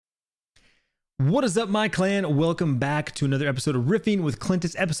What is up, my clan? Welcome back to another episode of Riffing with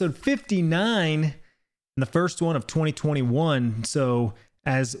Clintus, episode 59, and the first one of 2021. So,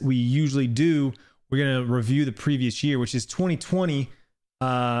 as we usually do, we're going to review the previous year, which is 2020,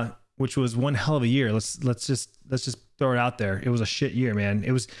 which was one hell of a year. Let's just throw it out there. It was a shit year, man.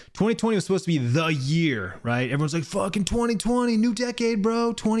 2020 was supposed to be the year, right? Everyone's like, fucking 2020, new decade,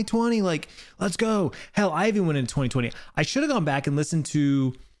 bro. 2020, like, let's go. Hell, I even went into 2020. I should have gone back and listened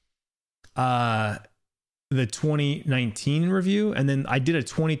to the 2019 review, and then I did a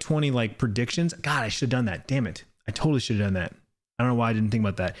 2020 like predictions. God, I should have done that. Damn it. I totally should have done that. I don't know why I didn't think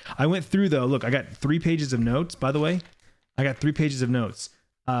about that. I went through though. Look, I got 3 pages of notes, by the way. I got 3 pages of notes.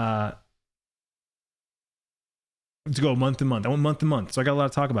 To go month to month. I went month to month. So I got a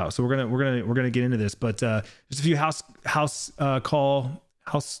lot to talk about. So we're gonna get into this, but just a few housekeeping.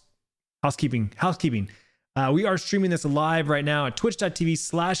 We are streaming this live right now at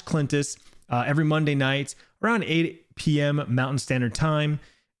twitch.tv/Clintus every Monday night around 8 p.m. Mountain Standard Time.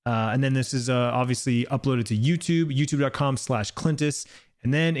 And then this is obviously uploaded to YouTube, youtube.com/Clintus.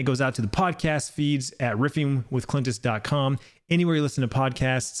 And then it goes out to the podcast feeds at riffingwithclintus.com. Anywhere you listen to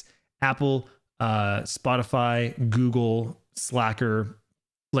podcasts, Apple, Spotify, Google, Slacker,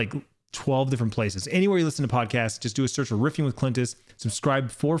 like 12 different places. Anywhere you listen to podcasts, just do a search for Riffing with Clintus,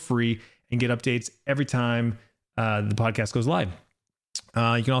 subscribe for free, and get updates every time the podcast goes live.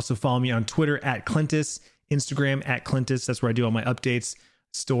 You can also follow me on Twitter at Clintus, Instagram at Clintus. That's where I do all my updates,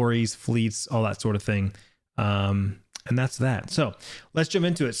 stories, fleets, all that sort of thing. And that's that. So let's jump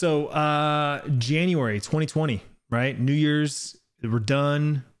into it. So January 2020, right? New Year's, we're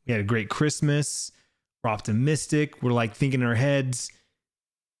done. We had a great Christmas. We're optimistic. We're like thinking in our heads,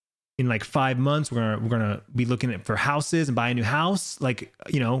 in like 5 months, we're gonna be looking for houses and buy a new house. Like,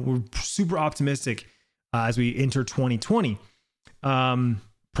 you know, we're super optimistic as we enter 2020.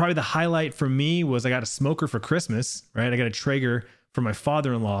 Probably the highlight for me was I got a smoker for Christmas, right? I got a Traeger for my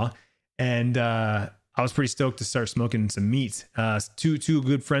father-in-law, and I was pretty stoked to start smoking some meat. Two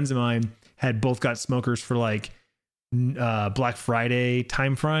good friends of mine had both got smokers for like Black Friday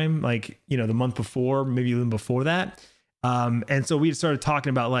time frame, like, you know, the month before, maybe even before that. And so we started talking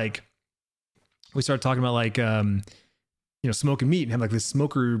about smoking meat and have like this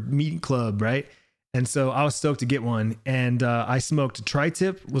smoker meat club, right? And so I was stoked to get one, and I smoked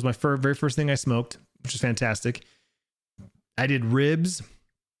tri-tip. Was my very first thing I smoked, which was fantastic. I did ribs,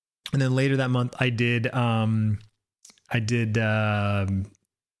 and then later that month I did what do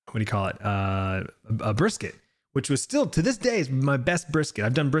you call it? A brisket, which was still to this day is my best brisket.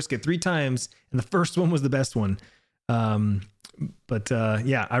 I've done brisket 3 times, and the first one was the best one.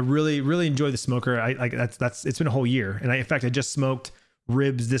 Yeah, I really enjoy the smoker. It's been a whole year. And in fact, I just smoked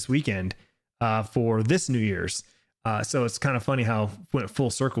ribs this weekend, for this New Year's. So it's kind of funny how went full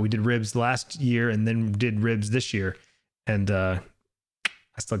circle. We did ribs last year and then did ribs this year. And, I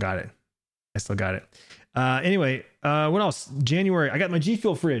still got it. Anyway, what else? January, I got my G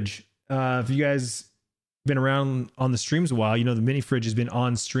Fuel fridge. If you guys been around on the streams a while, you know, the mini fridge has been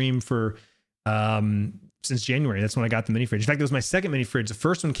on stream for, since January. That's when I got the mini fridge. In fact, it was my second mini fridge. The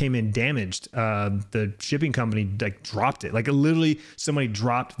first one came in damaged. The shipping company like dropped it. Like literally somebody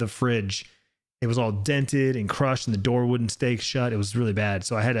dropped the fridge. It was all dented and crushed, and the door wouldn't stay shut. It was really bad.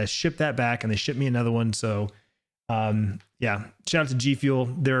 So I had to ship that back, and they shipped me another one. So yeah, shout out to G Fuel.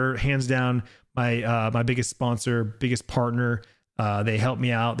 They're hands down my biggest sponsor, biggest partner. They help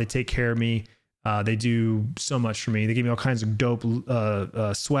me out. They take care of me. They do so much for me. They give me all kinds of dope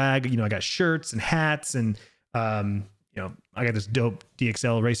swag. You know, I got shirts and hats, and you know, I got this dope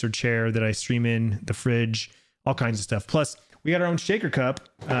DXL racer chair that I stream in, the fridge, all kinds of stuff. Plus, we got our own shaker cup.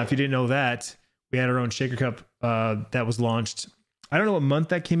 If you didn't know that, we had our own shaker cup that was launched. I don't know what month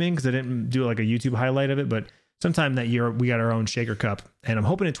that came in because I didn't do like a YouTube highlight of it, but sometime that year we got our own shaker cup, and I'm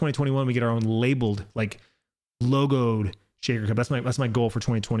hoping in 2021 we get our own labeled, like logoed shaker cup. That's my goal for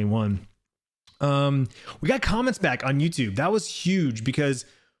 2021. We got comments back on YouTube. That was huge because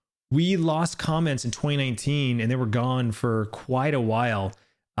we lost comments in 2019 and they were gone for quite a while,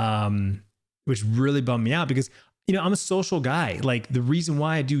 which really bummed me out because, you know, I'm a social guy. Like the reason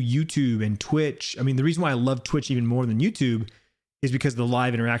why I do YouTube and Twitch, I mean, the reason why I love Twitch even more than YouTube is because of the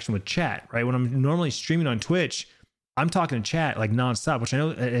live interaction with chat, right? When I'm normally streaming on Twitch, I'm talking to chat like nonstop, which I know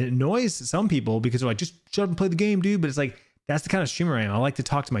it annoys some people because they're like, just shut up and play the game, dude. But it's like, that's the kind of streamer I am. I like to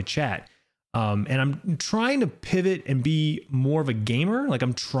talk to my chat. And I'm trying to pivot and be more of a gamer. Like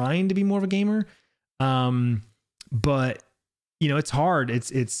I'm trying to be more of a gamer. But you know, it's hard.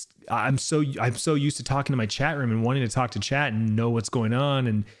 I'm so used to talking to my chat room and wanting to talk to chat and know what's going on.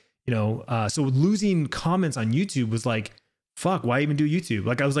 And, you know, so losing comments on YouTube was like, fuck, why even do YouTube?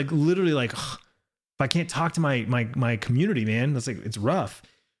 Like, I was like, literally like, I can't talk to my community, man, that's like, it's rough.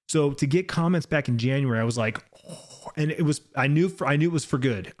 So to get comments back in January, I was like, oh, and I knew it was for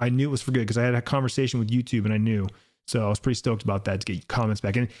good. I knew it was for good because I had a conversation with YouTube and I knew. So I was pretty stoked about that, to get comments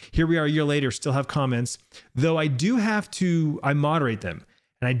back. And here we are a year later, still have comments, though I moderate them.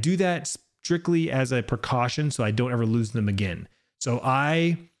 And I do that strictly as a precaution so I don't ever lose them again. So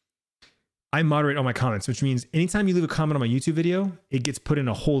I moderate all my comments, which means anytime you leave a comment on my YouTube video, it gets put in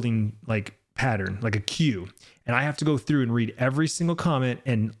a holding like pattern, like a queue. And I have to go through and read every single comment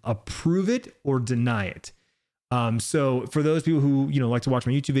and approve it or deny it. So for those people who, like to watch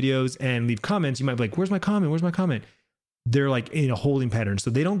my YouTube videos and leave comments, you might be like, where's my comment? Where's my comment? They're like in a holding pattern.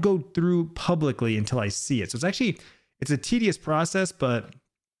 So they don't go through publicly until I see it. So it's a tedious process, but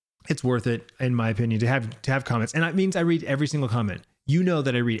it's worth it, in my opinion, to have comments. And that means I read every single comment. You know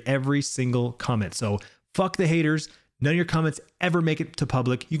that I read every single comment. So fuck the haters. None of your comments ever make it to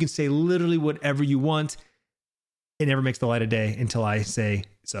public. You can say literally whatever you want. It never makes the light of day until I say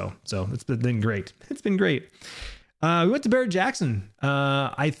so. So it's been great. It's been great. We went to Barrett-Jackson.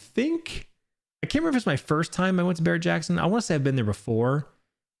 I can't remember if it's my first time I went to Barrett-Jackson. I want to say I've been there before,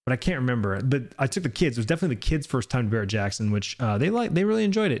 but I can't remember. But I took the kids. It was definitely the kids' first time to Barrett-Jackson, which they really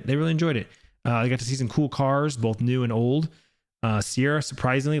enjoyed it. They really enjoyed it. They got to see some cool cars, both new and old. Sierra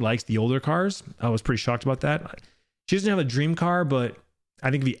surprisingly likes the older cars. I was pretty shocked about that. She doesn't have a dream car, but I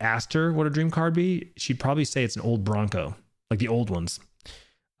think if you asked her what a dream car would be, she'd probably say it's an old Bronco, like the old ones.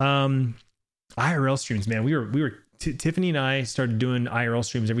 IRL streams, man. Tiffany and I started doing IRL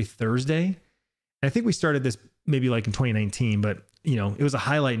streams every Thursday. And I think we started this maybe like in 2019, but it was a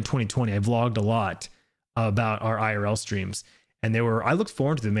highlight in 2020. I vlogged a lot about our IRL streams, and I looked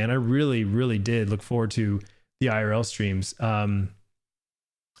forward to them, man. I really, really did look forward to the IRL streams. And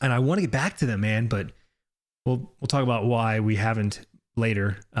I want to get back to them, man, but we'll talk about why we haven't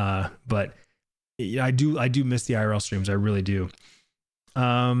later. But I do miss the IRL streams. I really do.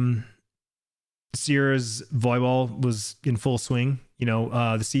 Sierra's volleyball was in full swing.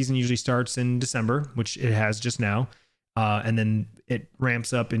 The season usually starts in December, which it has just now. And then it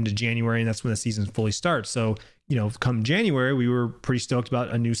ramps up into January, and that's when the season fully starts. So, come January, we were pretty stoked about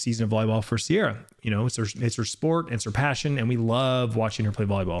a new season of volleyball for Sierra. It's her sport, it's her passion, and we love watching her play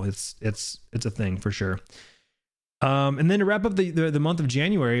volleyball. It's a thing for sure. And then to wrap up the month of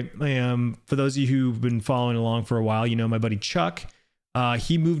January, for those of you who've been following along for a while, my buddy Chuck,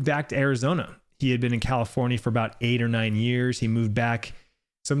 he moved back to Arizona. He had been in California for about 8 or 9 years. He moved back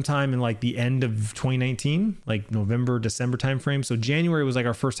sometime in like the end of 2019, like November, December timeframe. So January was like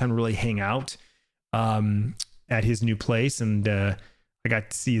our first time to really hang out at his new place. And I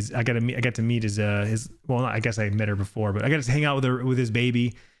got to meet his well, I guess I met her before, but I got to hang out with his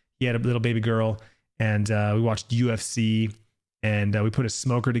baby. He had a little baby girl, and we watched UFC, and we put a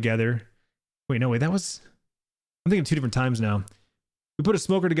smoker together. Wait, I'm thinking 2 different times now. We put a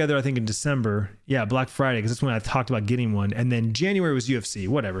smoker together, I think, in December. Yeah, Black Friday, because that's when I talked about getting one. And then January was UFC,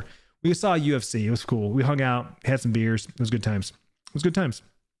 whatever. We saw UFC. It was cool. We hung out, had some beers. It was good times.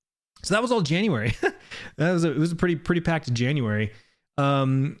 So that was all January. It was a pretty packed January.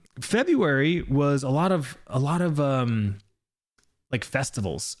 February was a lot of like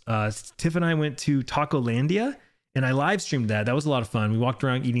festivals. Tiff and I went to Tacolandia, and I live streamed that. That was a lot of fun. We walked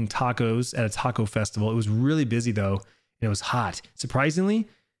around eating tacos at a taco festival. It was really busy though. And it was hot. Surprisingly,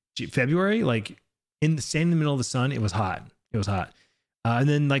 February, like standing in the middle of the sun, it was hot. And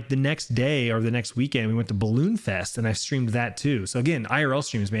then like the next day or the next weekend, we went to Balloon Fest, and I streamed that too. So again, IRL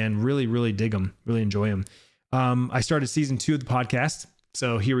streams, man, really, really dig them, really enjoy them. I started season 2 of the podcast.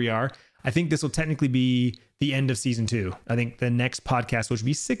 So here we are. I think this will technically be the end of season 2. I think the next podcast, which will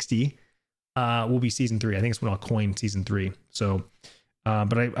be 60, will be season 3. I think it's when I'll coin season 3. So,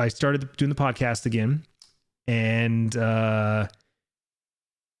 but I started doing the podcast again. And Bryce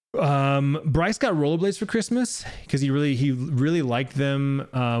got rollerblades for Christmas because he really liked them.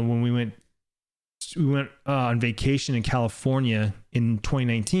 When we went on vacation in California in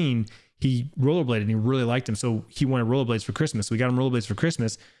 2019, he rollerbladed and he really liked them, so he wanted rollerblades for Christmas. So we got him rollerblades for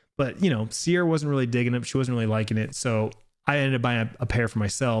Christmas, but Sierra wasn't really digging it. She wasn't really liking it, so I ended up buying a pair for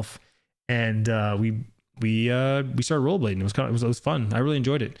myself, and we started rollerblading. It was fun. I really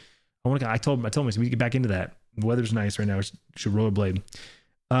enjoyed it. I told him we get back into that. The weather's nice right now. We should rollerblade.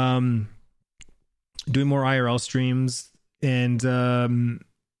 Doing more IRL streams, and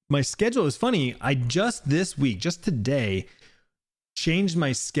my schedule is funny. I just today, changed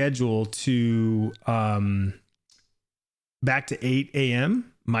my schedule to back to 8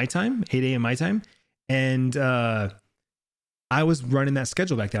 a.m. my time, and I was running that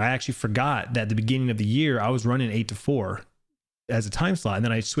schedule back then. I actually forgot that at the beginning of the year I was running 8 to 4 as a time slot. And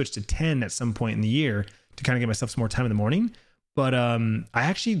then I switched to 10 at some point in the year to kind of get myself some more time in the morning. But I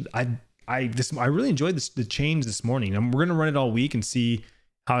really enjoyed the change this morning. We're going to run it all week and see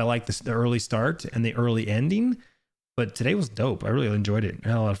how I like the early start and the early ending. But today was dope. I really enjoyed it. I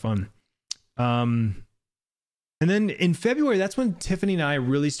had a lot of fun. And then in February, that's when Tiffany and I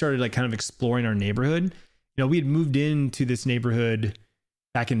really started like kind of exploring our neighborhood. You know, we had moved into this neighborhood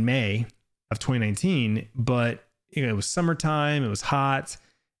back in May of 2019, but you know, it was summertime. It was hot.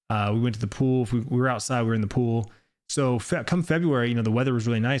 We went to the pool. If we were outside, we were in the pool. So come February, you know, the weather was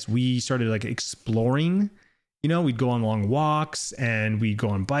really nice. We started like exploring, you know, we'd go on long walks and we'd go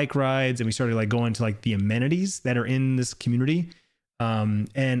on bike rides, and we started like going to like the amenities that are in this community. And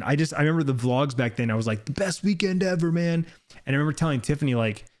I remember the vlogs back then. I was like, the best weekend ever, man. And I remember telling Tiffany,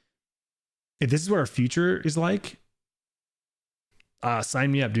 like, if this is what our future is like,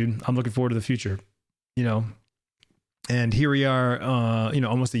 sign me up, dude. I'm looking forward to the future, you know? And here we are, you know,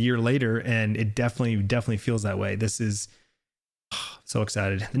 almost a year later, and it definitely feels that way. This is so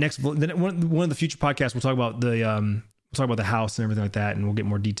excited. One of the future podcasts, we'll talk about the house and everything like that. And we'll get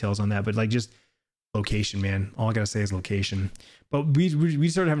more details on that, but like just location, man. All I gotta say is location. But we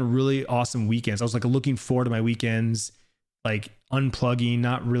started having really awesome weekends. I was like looking forward to my weekends, like unplugging,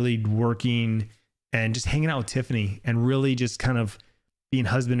 not really working, and just hanging out with Tiffany and really just kind of being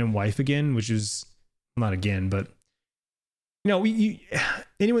husband and wife again, which is not again, but you know,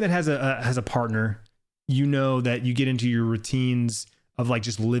 anyone that has a partner, you know that you get into your routines of like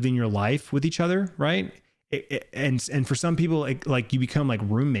just living your life with each other, right? And for some people, like you become like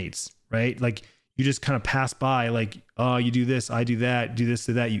roommates, right? Like you just kind of pass by, like, oh, you do this, I do that, do this,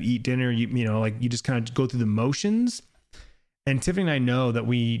 do that. You eat dinner, you know, like you just kind of go through the motions. And Tiffany and I know that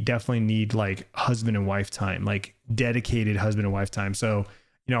we definitely need like husband and wife time, like dedicated husband and wife time. So,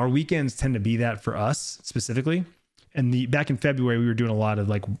 you know, our weekends tend to be that for us specifically. And back in February, we were doing a lot of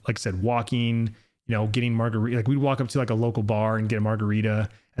like I said, walking, you know, getting margarita. Like we'd walk up to like a local bar and get a margarita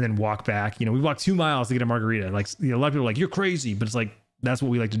and then walk back. You know, we walked 2 miles to get a margarita. Like, you know, a lot of people are like, you're crazy, but it's like, that's what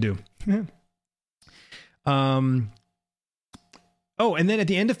we like to do. Oh, and then at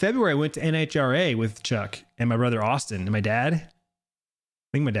the end of February, I went to NHRA with Chuck and my brother Austin and my dad. I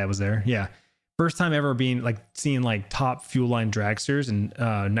think my dad was there. Yeah. First time ever seeing like top fuel line dragsters and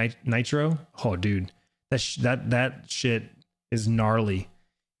nitro. Oh, dude, that shit is gnarly.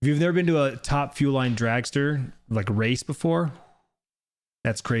 If you've never been to a top fuel line dragster like race before,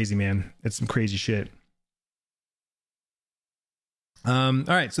 that's crazy, man. It's some crazy shit. All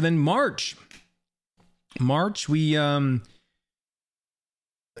right. So then March, we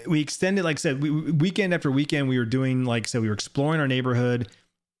extended, like I said, weekend after weekend, we were doing, like I said, we were exploring our neighborhood.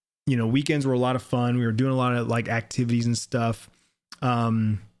 You know, weekends were a lot of fun. We were doing a lot of like activities and stuff.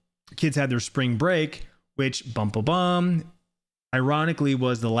 Kids had their spring break, which ironically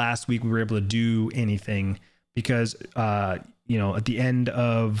was the last week we were able to do anything because, you know, at the end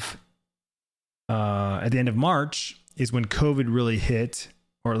of March is when COVID really hit,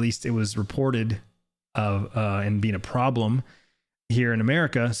 or at least it was reported and being a problem here in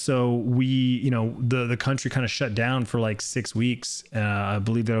America. So we, you know, the country kind of shut down for like 6 weeks. I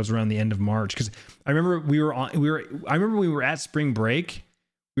believe that was around the end of March. Cause I remember we were at spring break.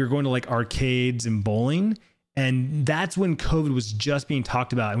 We were going to like arcades and bowling. And that's when COVID was just being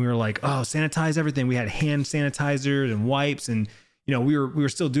talked about. And we were like, oh, sanitize everything. We had hand sanitizers and wipes. And, you know, we were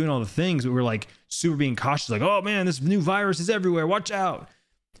still doing all the things, but we were like super being cautious. Like, oh man, this new virus is everywhere. Watch out.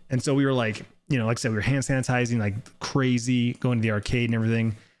 And so we were like, you know, like I said, we were hand sanitizing like crazy, going to the arcade and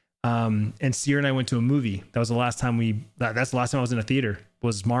everything. And Sierra and I went to a movie. That was the last time that's the last time I was in a theater,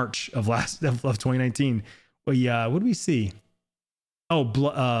 was March of 2019. What did we see? Oh,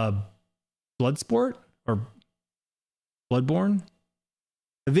 Bloodsport or Bloodborne?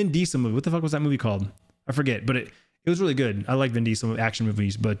 A Vin Diesel movie. What the fuck was that movie called? I forget, but it was really good. I like Vin Diesel action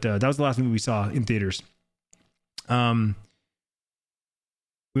movies, but that was the last movie we saw in theaters.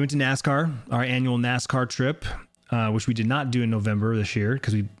 We went to NASCAR, our annual NASCAR trip, which we did not do in November this year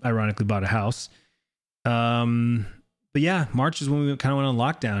because we ironically bought a house. But yeah, March is when we kind of went on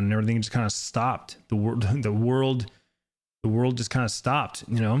lockdown and everything just kind of stopped. The world just kind of stopped,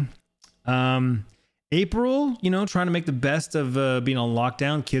 you know. April, you know, trying to make the best of being on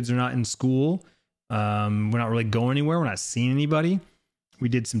lockdown. Kids are not in school. We're not really going anywhere. We're not seeing anybody. We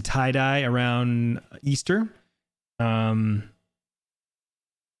did some tie-dye around Easter.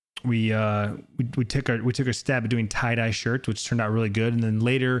 We took a stab at doing tie-dye shirts, which turned out really good. And then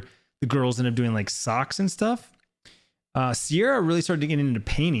later the girls ended up doing like socks and stuff. Sierra really started getting into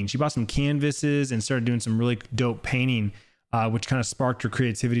painting. She bought some canvases and started doing some really dope painting, which kind of sparked her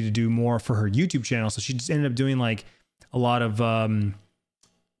creativity to do more for her YouTube channel. So she just ended up doing like a lot of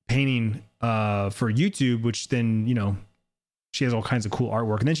painting for YouTube, which then, you know, she has all kinds of cool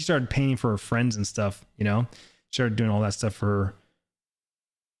artwork. And then she started painting for her friends and stuff, you know, started doing all that stuff for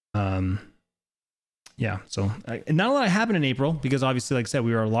her. Yeah. So and not a lot happened in April because obviously, like I said,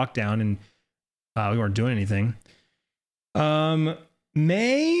 we were locked down and we weren't doing anything.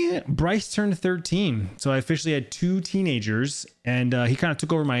 May, Bryce turned 13. So I officially had 2 teenagers, and he kind of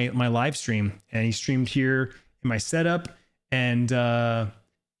took over my live stream, and he streamed here in my setup, and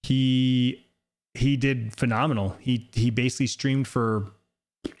he did phenomenal. He basically streamed for,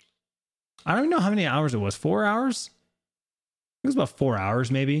 I don't even know how many hours it was. 4 hours? It was about 4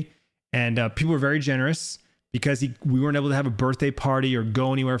 hours maybe. And people were very generous because we weren't able to have a birthday party or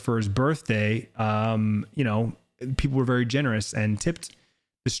go anywhere for his birthday. You know, people were very generous and tipped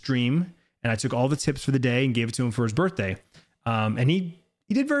the stream. And I took all the tips for the day and gave it to him for his birthday. And he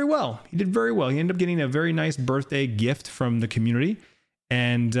did very well. He did very well. He ended up getting a very nice birthday gift from the community.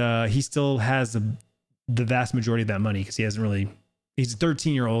 And he still has the vast majority of that money because he hasn't really, he's a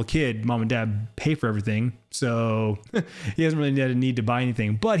 13-year-old kid. Mom and dad pay for everything. So he hasn't really had a need to buy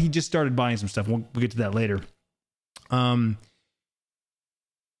anything, but he just started buying some stuff. We'll get to that later. And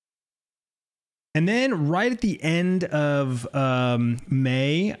then right at the end of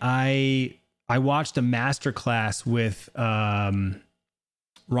May, I watched a masterclass with Ron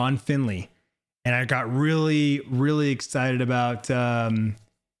Finley, and I got really, really excited about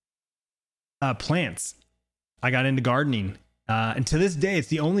plants. I got into gardening. And to this day, it's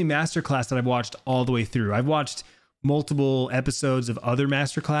the only masterclass that I've watched all the way through. I've watched multiple episodes of other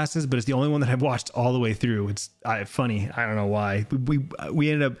masterclasses, but it's the only one that I've watched all the way through. It's funny. I don't know why. We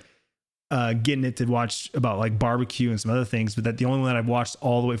ended up getting it to watch about like barbecue and some other things, but the only one that I've watched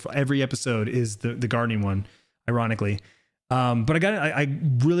all the way for every episode is the gardening one, ironically. But I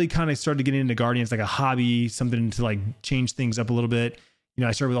really kind of started getting into gardening as like a hobby, something to like change things up a little bit. You know,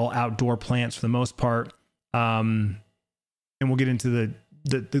 I started with all outdoor plants for the most part. And we'll get into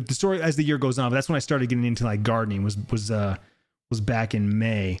the story as the year goes on, but that's when I started getting into like gardening was back in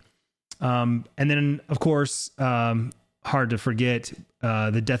May. And then of course, hard to forget,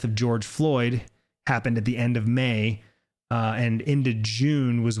 the death of George Floyd happened at the end of May, and into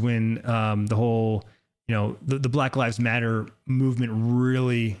June was when the whole, you know, the Black Lives Matter movement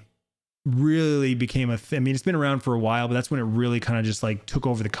really became a thing. I mean, it's been around for a while, but that's when it really kind of just like took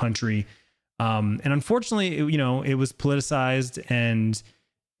over the country. And unfortunately, it was politicized, and,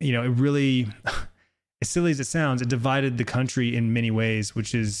 you know, it really, as silly as it sounds, it divided the country in many ways,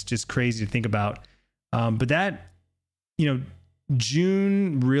 which is just crazy to think about. But that, you know,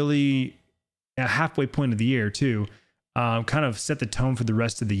 June really, a halfway point of the year too, kind of set the tone for the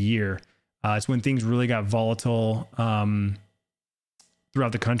rest of the year. It's when things really got volatile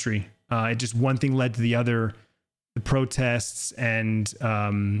throughout the country. It just, one thing led to the other. The protests and,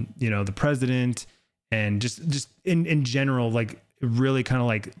 you know, the president, and just in general, like it really kind of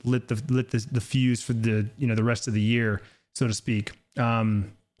like lit the fuse for the, you know, the rest of the year, so to speak. Let's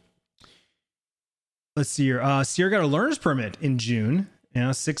see here. Sierra got a learner's permit in June. You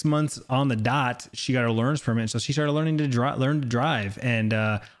know, 6 months on the dot, she got her learner's permit. So she started learn to drive. And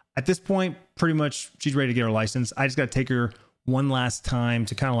at this point, pretty much she's ready to get her license. I just got to take her one last time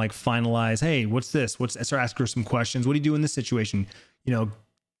to kind of like finalize, hey, what's this? I start asking her some questions. What do you do in this situation? You know,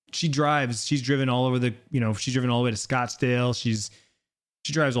 she's driven all over she's driven all the way to Scottsdale. She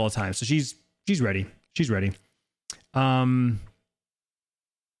drives all the time. So she's ready. She's ready.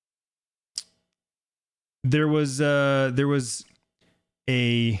 There was I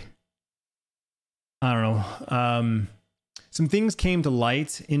don't know, some things came to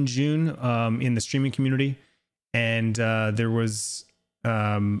light in June, in the streaming community. And there was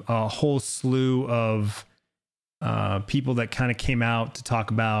a whole slew of people that kind of came out to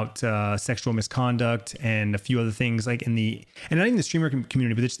talk about sexual misconduct and a few other things, like and not even the streamer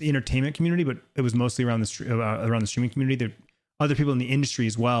community, but just the entertainment community. But it was mostly around the streaming community. There are other people in the industry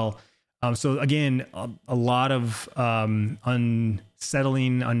as well. So again, a lot of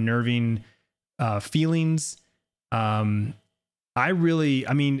unsettling, unnerving feelings. I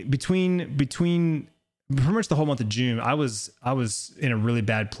mean, between pretty much the whole month of June, I was in a really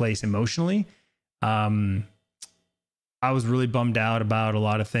bad place emotionally. I was really bummed out about a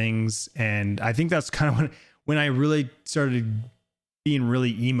lot of things. And I think that's kind of when I really started being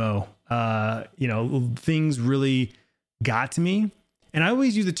really emo. You know, things really got to me. And I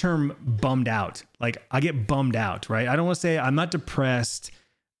always use the term bummed out. Like, I get bummed out, right? I don't want to say I'm not depressed.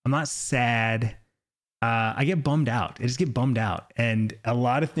 I'm not sad. I get bummed out. I just get bummed out. And a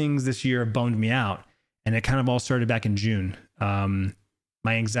lot of things this year have bummed me out. And it kind of all started back in June.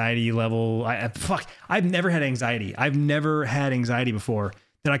 my anxiety level. I've never had anxiety. I've never had anxiety before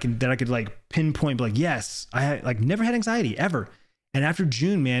that I could like pinpoint, like, yes, I had like never had anxiety ever. And after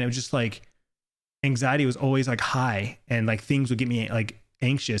June, man, it was just like anxiety was always like high, and like things would get me like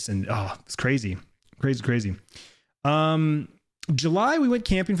anxious, and it's crazy. July, we went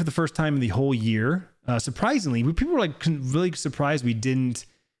camping for the first time in the whole year. Surprisingly, people were like really surprised we didn't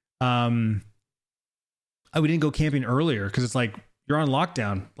go camping earlier, because it's like, you're on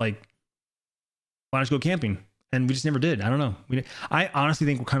lockdown, like, why not just go camping? And we just never did. I don't know. I honestly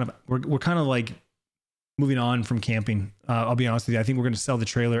think we're kind of like moving on from camping. I'll be honest with you. I think we're going to sell the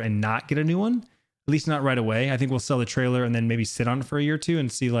trailer and not get a new one, at least not right away. I think we'll sell the trailer and then maybe sit on it for a year or two and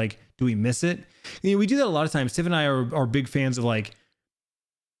see, like, do we miss it? You know, we do that a lot of times. Tiff and I are big fans of, like,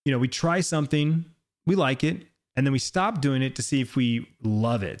 you know, we try something, we like it, and then we stop doing it to see if we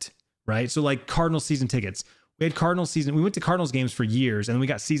love it, right? So like Cardinals season tickets. We had Cardinals season. We went to Cardinals games for years, and then we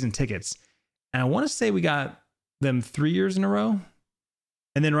got season tickets. And I want to say we got them 3 years in a row.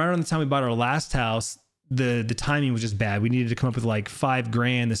 And then right around the time we bought our last house, the timing was just bad. We needed to come up with like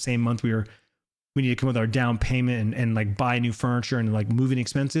 $5,000 the same month we needed to come up with our down payment and like buy new furniture and like moving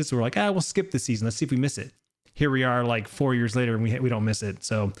expenses. So we're like, we'll skip the season. Let's see if we miss it. Here we are like 4 years later, and we don't miss it.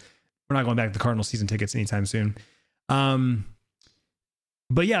 So we're not going back to the Cardinals season tickets anytime soon.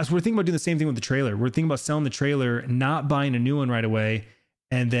 But yeah, so we're thinking about doing the same thing with the trailer. We're thinking about selling the trailer, not buying a new one right away,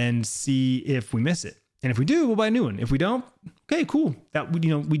 and then see if we miss it. And if we do, we'll buy a new one. If we don't, okay, cool. That, you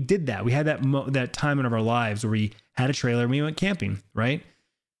know, we did that. We had that time in our lives where we had a trailer and we went camping, right?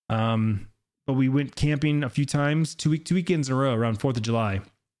 But we went camping a few times, two weekends in a row around 4th of July,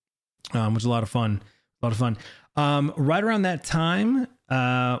 which was a lot of fun. Right around that time,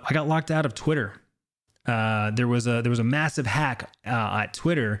 I got locked out of Twitter. There was a massive hack at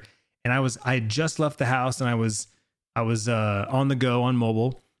Twitter, and I had just left the house, and I was on the go on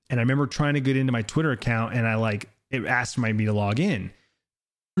mobile, and I remember trying to get into my Twitter account, and it asked me to log in.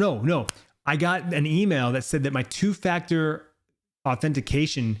 No, I got an email that said that my 2-factor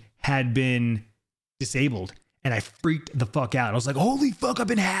authentication had been disabled, and I freaked the fuck out. I was like, holy fuck, I've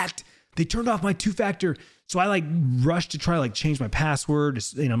been hacked. They turned off my 2-factor. So I like rushed to try to like change my password.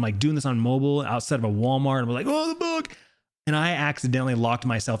 You know, I'm like doing this on mobile outside of a Walmart, and I'm like, oh, the book. And I accidentally locked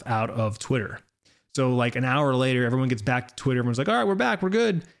myself out of Twitter. So like an hour later, everyone gets back to Twitter. Everyone's like, all right, we're back. We're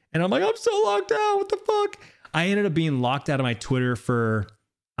good. And I'm like, I'm so locked out. What the fuck? I ended up being locked out of my Twitter for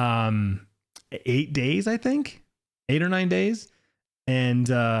 8 days, I think. 8 or 9 days. And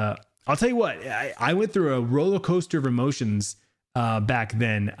I'll tell you what, I went through a roller coaster of emotions back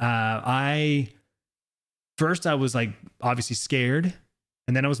then. First I was like obviously scared,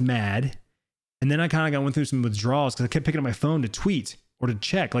 and then I was mad, and then I kind of went through some withdrawals because I kept picking up my phone to tweet or to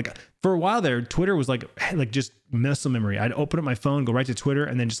check. Like for a while there, Twitter was like just muscle memory. I'd open up my phone, go right to Twitter,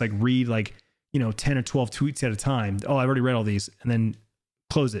 and then just like read like, 10 or 12 tweets at a time. Oh, I've already read all these, and then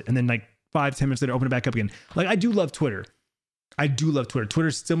close it, and then like 5-10 minutes later, open it back up again. Like I do love Twitter.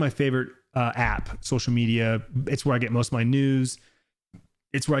 Twitter's still my favorite app, social media. It's where I get most of my news.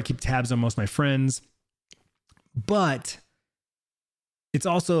 It's where I keep tabs on most of my friends. But it's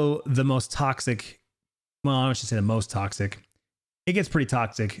also the most toxic. Well, I should say the most toxic. It gets pretty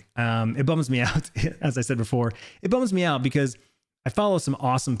toxic. It bums me out, as I said before. It bums me out because I follow some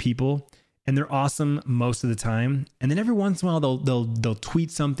awesome people, and they're awesome most of the time. And then every once in a while, they'll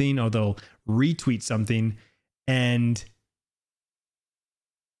tweet something, or they'll retweet something, and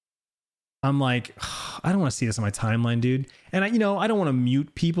I'm like, I don't want to see this on my timeline, dude. And I don't want to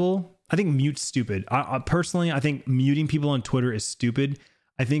mute people. I think mute's stupid. Personally, I think muting people on Twitter is stupid.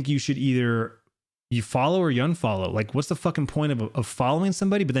 I think you should either you follow or you unfollow. Like, what's the fucking point of following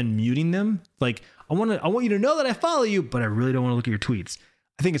somebody but then muting them? Like, I want you to know that I follow you, but I really don't want to look at your tweets.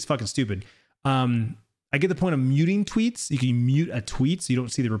 I think it's fucking stupid. I get the point of muting tweets. You can mute a tweet so you don't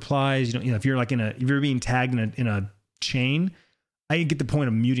see the replies. If you're like if you're being tagged in a chain, I get the point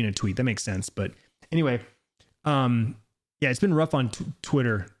of muting a tweet. That makes sense. But anyway, yeah, it's been rough on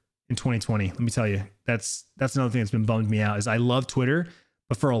Twitter in 2020. Let me tell you, that's another thing that's been bummed me out is I love Twitter,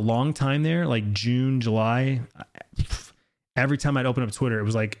 but for a long time there, like June, July, every time I'd open up Twitter, it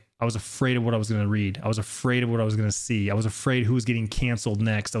was like, I was afraid of what I was going to read. I was afraid of what I was going to see. I was afraid who was getting canceled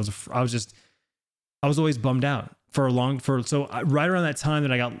next. I was always bummed out so right around that time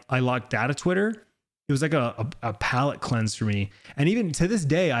that I locked out of Twitter, it was like a palate cleanse for me. And even to this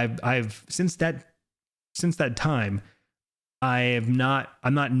day, I've since that time, I'm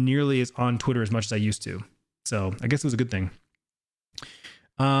not nearly as on Twitter as much as I used to. So I guess it was a good thing.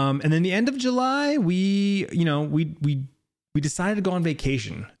 And then the end of July, we decided to go on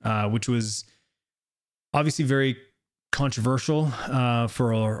vacation, which was obviously very controversial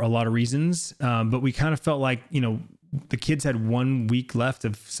for a lot of reasons. But we kind of felt like, the kids had 1 week left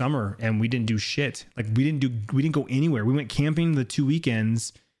of summer and we didn't do shit. Like we didn't go anywhere. We went camping the 2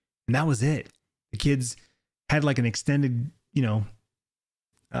 weekends and that was it. The kids had like an extended,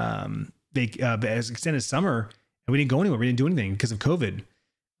 extended summer and we didn't go anywhere. We didn't do anything because of COVID.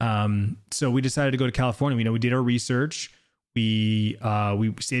 So we decided to go to California. We did our research. We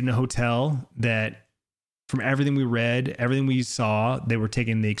stayed in a hotel that, from everything we read, everything we saw, they were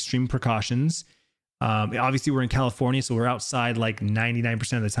taking the extreme precautions. Obviously we're in California, so we're outside like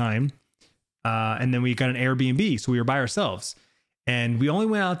 99% of the time. And then we got an Airbnb, so we were by ourselves and we only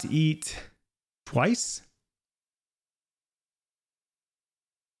went out to eat twice.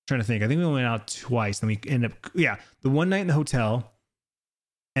 I'm trying to think. I think we went out twice. Then we ended up, the one night in the hotel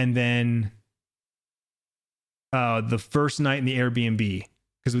and then the first night in the Airbnb.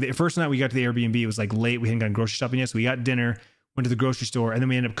 Because the first night we got to the Airbnb, it was like late. We hadn't gone grocery shopping yet. So we got dinner, went to the grocery store, and then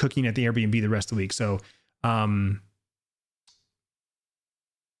we ended up cooking at the Airbnb the rest of the week. So,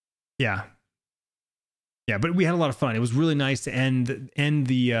 yeah, but we had a lot of fun. It was really nice to end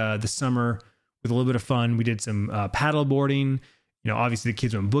the summer with a little bit of fun. We did some paddle boarding. Obviously the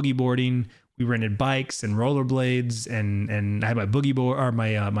kids went boogie boarding. We rented bikes and rollerblades, and I had my boogie board or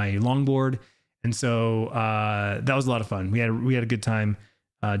my longboard. And so that was a lot of fun. We had a good time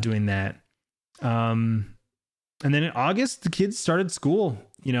doing that. And then in August, the kids started school.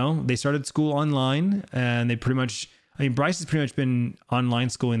 They started school online, and they pretty much, Bryce has pretty much been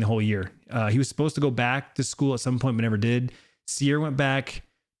online schooling the whole year. He was supposed to go back to school at some point, but never did. Sierra went back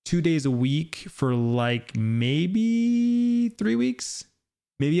 2 days a week for like maybe 3 weeks,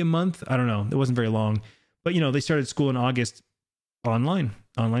 maybe a month. I don't know. It wasn't very long, but they started school in August online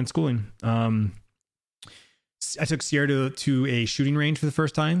schooling. I took Sierra to a shooting range for the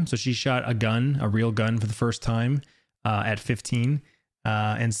first time. So she shot a real gun for the first time at 15.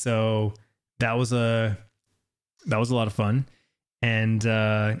 And so that was a lot of fun. And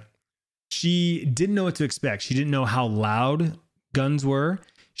she didn't know what to expect. She didn't know how loud guns were.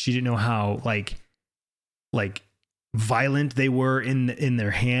 She didn't know how like violent they were in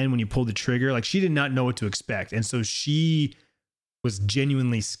their hand when you pulled the trigger. Like she did not know what to expect. And so she was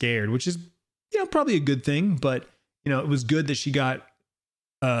genuinely scared, which is, probably a good thing, but it was good that she got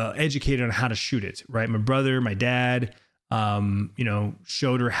educated on how to shoot it, right? My brother, my dad,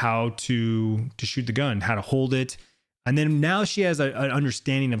 showed her how to shoot the gun, how to hold it. And then now she has an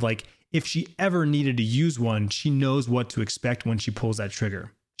understanding of like, if she ever needed to use one, she knows what to expect when she pulls that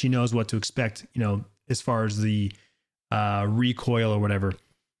trigger. She knows what to expect, as far as the recoil or whatever.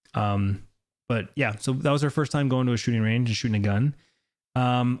 But yeah, so that was her first time going to a shooting range and shooting a gun.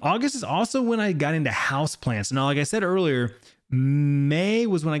 August is also when I got into houseplants. Now, like I said earlier, May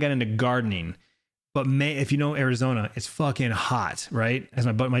was when I got into gardening. But May, if you know Arizona, it's fucking hot, right? As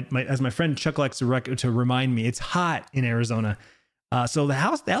my friend Chuck likes to remind me, it's hot in Arizona. So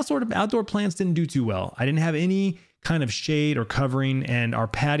the sort of outdoor plants didn't do too well. I didn't have any kind of shade or covering, and our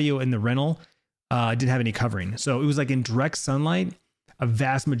patio in the rental didn't have any covering. So it was like in direct sunlight a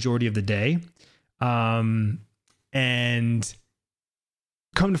vast majority of the day. And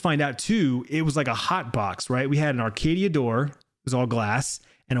come to find out too, it was like a hot box, right? We had an Arcadia door, it was all glass,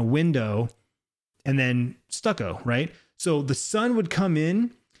 and a window, and then stucco, right? So the sun would come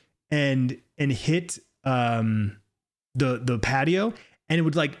in and hit the patio, and it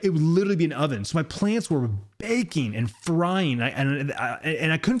would literally be an oven. So my plants were baking and frying, and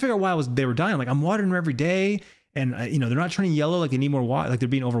I couldn't figure out why they were dying. Like, I'm watering them every day, and they're not turning yellow, like they need more water, like they're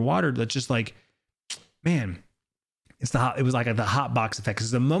being overwatered. That's just like, man, it was like the hot box effect. Because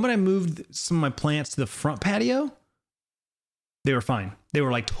the moment I moved some of my plants to the front patio, they were fine. They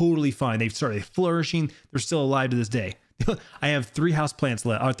were like totally fine. They started flourishing. They're still alive to this day. I have 3 house plants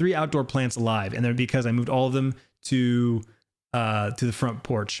left, or 3 outdoor plants alive, and they're because I moved all of them to the front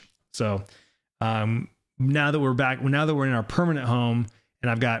porch. So now that we're in our permanent home, and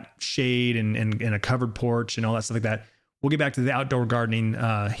I've got shade and a covered porch and all that stuff like that, we'll get back to the outdoor gardening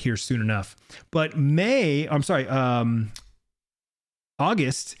here soon enough. But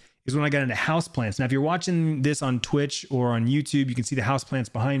August is when I got into houseplants. Now, if you're watching this on Twitch or on YouTube, you can see the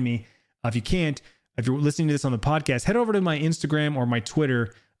houseplants behind me. If you can't, if you're listening to this on the podcast, head over to my Instagram or my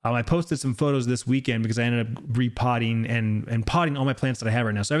Twitter. I posted some photos this weekend because I ended up repotting and potting all my plants that I have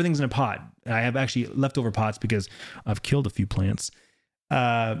right now. So everything's in a pot. I have actually leftover pots because I've killed a few plants.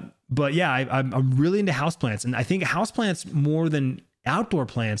 But yeah, I'm really into houseplants, and I think houseplants more than outdoor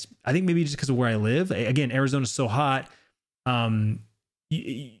plants. I think maybe just because of where I live. Again, Arizona's so hot.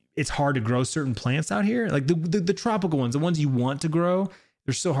 It's hard to grow certain plants out here, like the tropical ones, the ones you want to grow.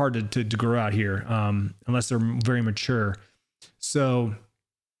 they're so hard to grow out here, unless they're very mature. So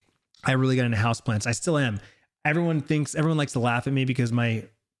I really got into houseplants. I still am. Everyone likes to laugh at me because my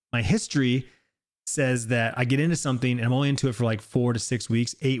history says that I get into something and I'm only into it for like 4 to 6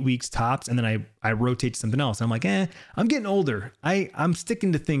 weeks, 8 weeks tops. And then I rotate to something else. And I'm like, I'm getting older. I'm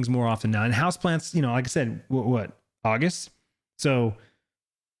sticking to things more often now. And houseplants, like I said, what, August? So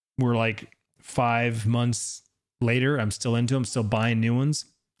we're like 5 months later. I'm still into them, still buying new ones.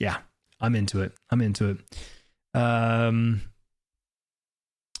 Yeah, I'm into it.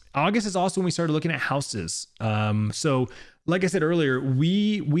 August is also when we started looking at houses. So like I said earlier,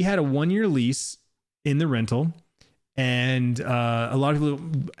 we had a 1-year lease in the rental, and a lot of people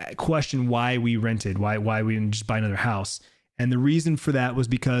question why we rented, why we didn't just buy another house. And the reason for that was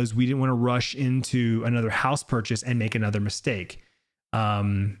because we didn't want to rush into another house purchase and make another mistake.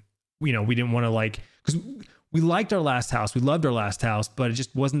 We didn't want to because we liked our last house. We loved our last house, but it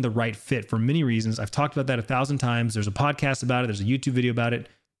just wasn't the right fit for many reasons. I've talked about that 1,000 times. There's a podcast about it. There's a YouTube video about it.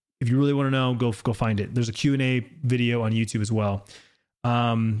 If you really want to know, go find it. There's a Q&A video on YouTube as well.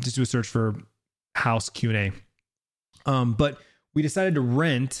 Just do a search for house Q&A. But we decided to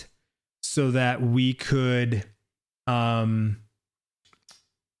rent so that we could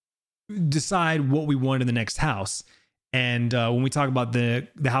decide what we wanted in the next house. And when we talk about the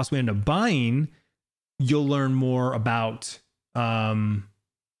house we ended up buying, you'll learn more about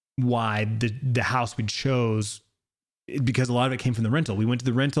why the house we chose, because a lot of it came from the rental. We went to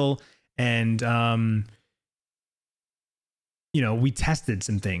the rental and we tested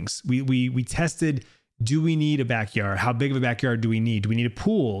some things. We tested, do we need a backyard? How big of a backyard do we need? Do we need a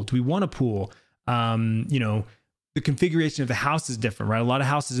pool? Do we want a pool? The configuration of the house is different, right? A lot of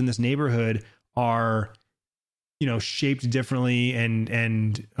houses in this neighborhood are, shaped differently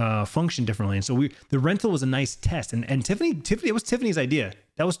and function differently. And so the rental was a nice test. And Tiffany, it was Tiffany's idea.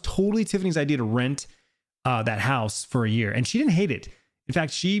 That was totally Tiffany's idea to rent that house for a year. And she didn't hate it. In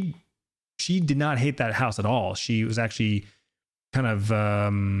fact, she did not hate that house at all. She was actually kind of, I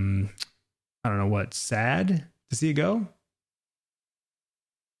don't know what, sad to see it go.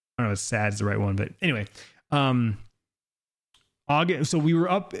 I don't know if sad is the right one, but anyway, August. So we were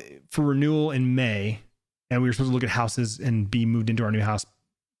up for renewal in May, and we were supposed to look at houses and be moved into our new house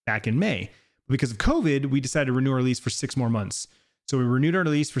back in May. But because of COVID, we decided to renew our lease for 6 more months. So we renewed our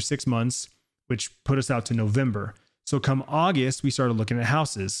lease for 6 months, which put us out to November. So come August, we started looking at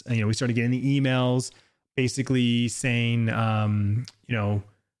houses, and we started getting the emails basically saying, these are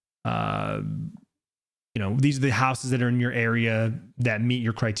the houses that are in your area that meet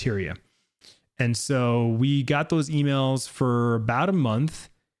your criteria. And so we got those emails for about a month,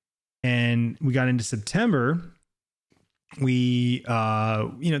 and we got into September. We,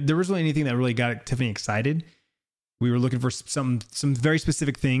 there wasn't really anything that really got Tiffany excited. We were looking for some very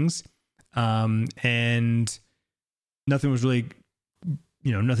specific things. And nothing was really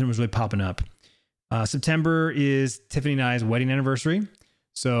popping up. September is Tiffany and I's wedding anniversary.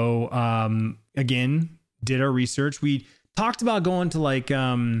 So, again, did our research. We talked about going to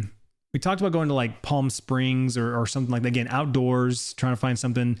Palm Springs or something like that. Again, outdoors, trying to find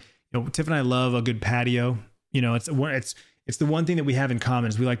something. Tiff and I love a good patio. It's the one thing that we have in common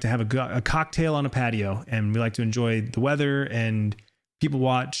is we like to have a cocktail on a patio, and we like to enjoy the weather and people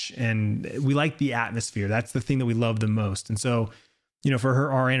watch, and we like the atmosphere. That's the thing that we love the most. And so,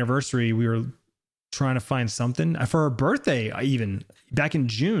 for our anniversary, we were trying to find something for her birthday, even back in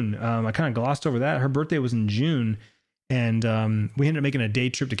June. I kind of glossed over that. Her birthday was in June, and we ended up making a day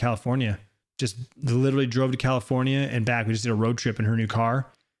trip to California. Just literally drove to California and back. We just did a road trip in her new car.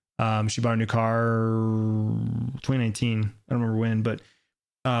 She bought a new car 2019. I don't remember when, but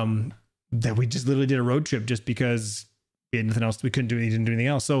that we just literally did a road trip just because we had nothing else. We didn't do anything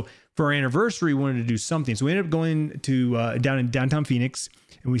else. So for our anniversary, we wanted to do something. So we ended up going to down in downtown Phoenix,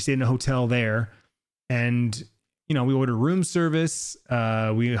 and we stayed in a hotel there. And we ordered room service.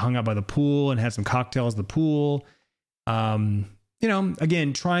 We hung out by the pool and had some cocktails at the pool.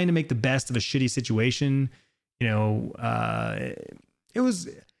 Again, trying to make the best of a shitty situation. It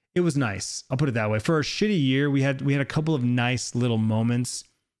was nice. I'll put it that way. For a shitty year, we had a couple of nice little moments.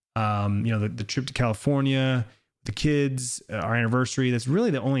 The trip to California, the kids, our anniversary. That's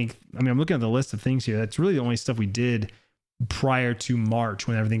really the only, I'm looking at the list of things here. That's really the only stuff we did prior to March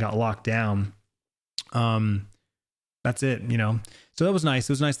when everything got locked down. That's it, so that was nice.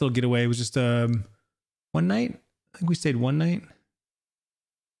 It was a nice little getaway. It was just, one night. I think we stayed one night.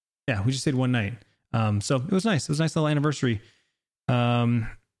 Yeah, we just stayed one night. So it was nice. It was a nice little anniversary.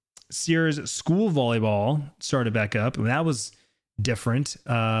 Sierra's school volleyball started back up, and that was different.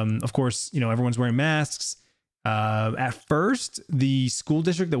 Of course, everyone's wearing masks. At first, the school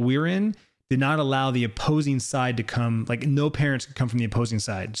district that we were in did not allow the opposing side to come, like no parents could come from the opposing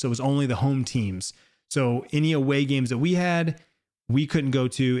side. So it was only the home teams. So any away games that we had, we couldn't go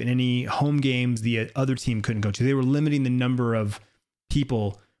to, and any home games the other team couldn't go to. They were limiting the number of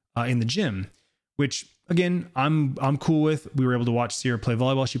people in the gym, which again, I'm cool with. We were able to watch Sierra play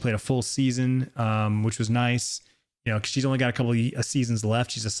volleyball. She played a full season, which was nice. You know, 'cause she's only got a couple of seasons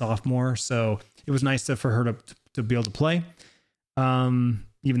left. She's a sophomore, so it was nice for her to be able to play. Even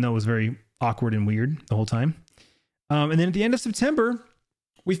though it was very awkward and weird the whole time. And then at the end of September,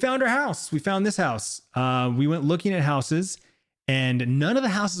 we found our house. We found this house. We went looking at houses, and none of the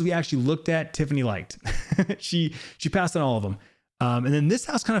houses we actually looked at, Tiffany liked. She passed on all of them. And then this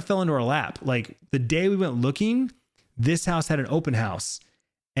house kind of fell into our lap. Like the day we went looking, this house had an open house,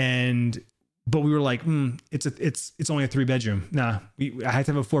 but we were like, it's only a 3-bedroom. Nah, I had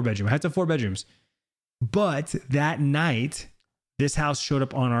to have a 4-bedroom. I had to have 4 bedrooms. But that night, this house showed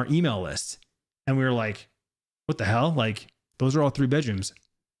up on our email list, and we were like, what the hell? Like those are all 3 bedrooms.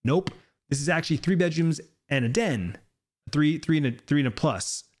 Nope. This is actually 3 bedrooms and a den, three and a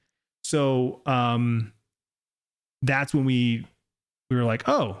plus. So, that's when we were like,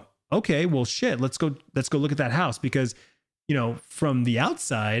 oh, okay, well, shit, let's go look at that house, because, you know, from the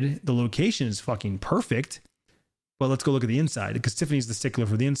outside, the location is fucking perfect, but let's go look at the inside, because Tiffany's the stickler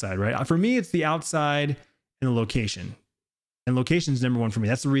for the inside, right? For me, it's the outside and the location, and location's number one for me.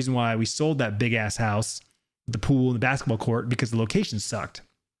 That's the reason why we sold that big ass house, the pool and the basketball court, because the location sucked.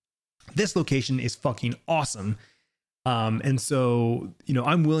 This location is fucking awesome. And so, you know,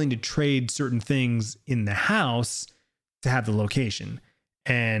 I'm willing to trade certain things in the house to have the location.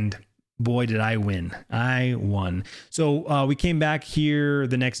 And boy, did I win. I won. So we came back here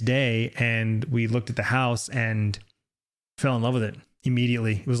the next day, and we looked at the house and fell in love with it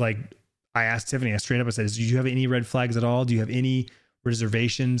immediately. It was like, I asked Tiffany, I straight up, I said, do you have any red flags at all? Do you have any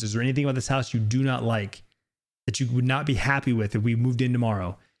reservations? Is there anything about this house you do not like, that you would not be happy with if we moved in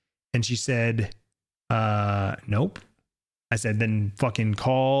tomorrow? And she said, nope. I said, then fucking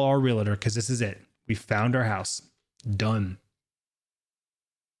call our realtor, because this is it. We found our house. Done.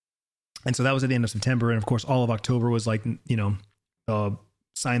 And so that was at the end of September. And of course, all of October was like, you know,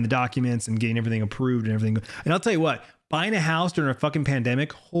 signing the documents and getting everything approved and everything. And I'll tell you what, buying a house during a fucking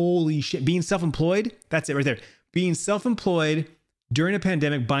pandemic, holy shit. Being self-employed, that's it right there. Being self-employed during a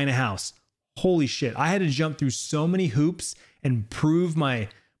pandemic, buying a house, holy shit. I had to jump through so many hoops and prove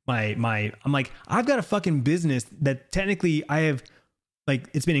I'm like, I've got a fucking business that technically I have, like,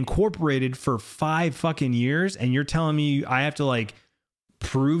 it's been incorporated for 5 fucking years, and you're telling me I have to like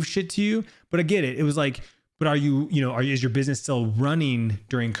prove shit to you? But I get it. It was like, but is your business still running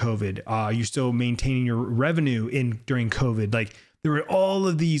during COVID? Are you still maintaining your revenue during COVID? Like, there were all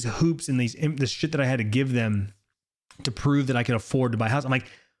of these hoops and this shit that I had to give them to prove that I could afford to buy a house. I'm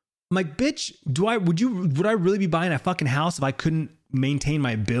like, bitch, would I really be buying a fucking house if I couldn't maintain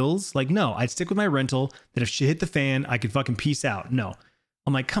my bills? Like, no, I'd stick with my rental, that if shit hit the fan, I could fucking peace out. No.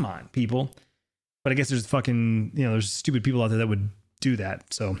 I'm like, come on, people. But I guess there's fucking, you know, there's stupid people out there that would do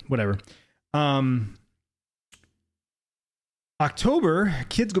that. So whatever. October,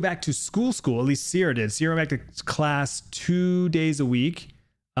 kids go back to school. At least Sierra did. Sierra went back to class 2 days a week.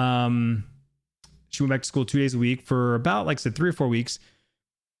 She went back to school 2 days a week for about, like I said, 3 or 4 weeks.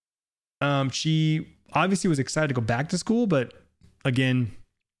 She obviously was excited to go back to school, but again,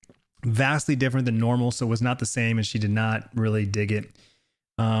 vastly different than normal. So it was not the same, and she did not really dig it.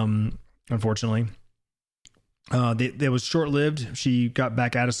 Unfortunately, it was short-lived. She got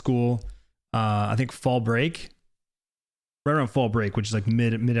back out of school, I think fall break, right around fall break, which is like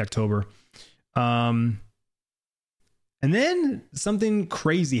mid-October. And then something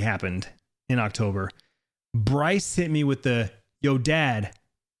crazy happened in October. Bryce hit me with yo, Dad,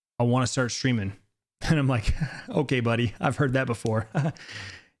 I want to start streaming. And I'm like, okay, buddy, I've heard that before.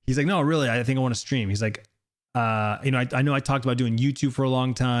 He's like, no, really, I think I want to stream. He's like, I know I talked about doing YouTube for a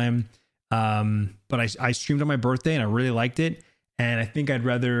long time. But I streamed on my birthday and I really liked it. And I think I'd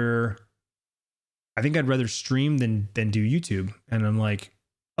rather stream than do YouTube. And I'm like,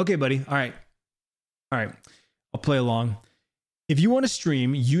 okay, buddy. All right. I'll play along. If you want to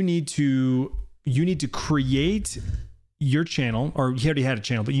stream, you need to create your channel, or you already had a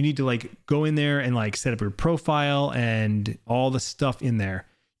channel, but you need to like go in there and like set up your profile and all the stuff in there.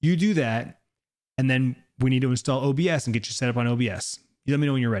 You do that. And then we need to install OBS and get you set up on OBS. You let me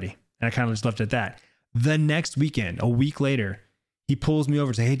know when you're ready. And I kind of just left it at that. The next weekend, a week later, he pulls me over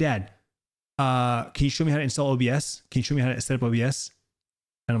and says, hey, Dad, can you show me how to install OBS? Can you show me how to set up OBS?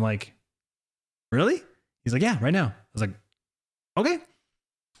 And I'm like, really? He's like, yeah, right now. I was like, okay.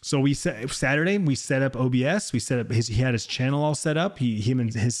 So we Saturday we set up OBS. We set up he had his channel all set up. Him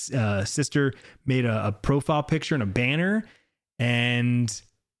and his sister made a profile picture and a banner, and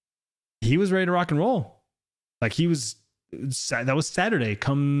he was ready to rock and roll. Like that was Saturday.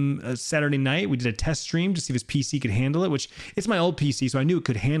 Come Saturday night, we did a test stream to see if his PC could handle it. Which it's my old PC, so I knew it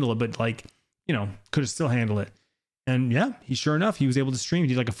could handle it, but like could have still handle it. And yeah, sure enough, he was able to stream. He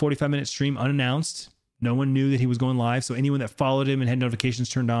did like a 45-minute stream unannounced. No one knew that he was going live. So anyone that followed him and had notifications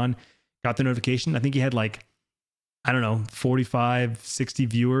turned on got the notification. I think he had 45, 60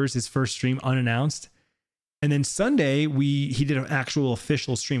 viewers, his first stream unannounced. And then Sunday, he did an actual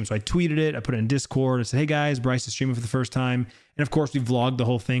official stream. So I tweeted it. I put it in Discord. I said, hey guys, Bryce is streaming for the first time. And of course, we vlogged the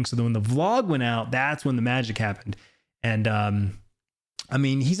whole thing. So then when the vlog went out, that's when the magic happened. And I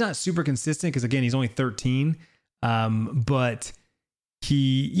mean, he's not super consistent because, again, he's only 13. But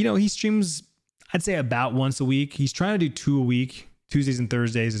he streams, I'd say, about once a week. He's trying to do 2 a week. Tuesdays and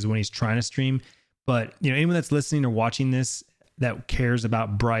Thursdays is when he's trying to stream. But anyone that's listening or watching this that cares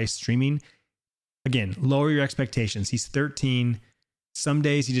about Bryce streaming, again, lower your expectations. He's 13. Some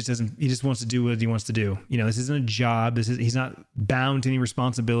days he just wants to do what he wants to do. This isn't a job. He's not bound to any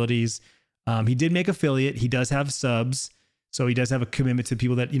responsibilities. He did make affiliate. He does have subs. So he does have a commitment to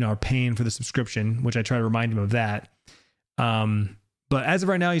people that, are paying for the subscription, which I try to remind him of that. But as of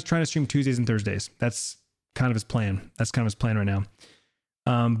right now, he's trying to stream Tuesdays and Thursdays. That's kind of his plan. That's kind of his plan right now.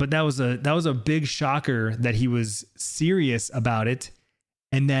 But that was a big shocker that he was serious about it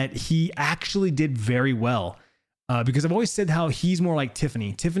and that he actually did very well. Because I've always said how he's more like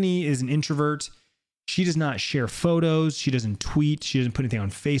Tiffany. Tiffany is an introvert. She does not share photos. She doesn't tweet. She doesn't put anything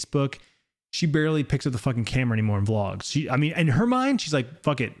on Facebook. She barely picks up the fucking camera anymore in vlogs. In her mind, she's like,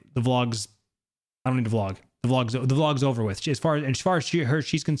 fuck it. The vlogs, I don't need to vlog. The vlog's over with. As far as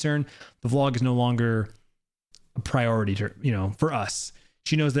she's concerned, the vlog is no longer a priority to, for us.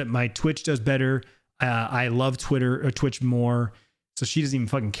 She knows that my Twitch does better. I love Twitch more. So she doesn't even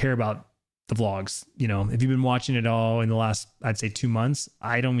fucking care about the vlogs. If you've been watching it all in the last, I'd say 2 months,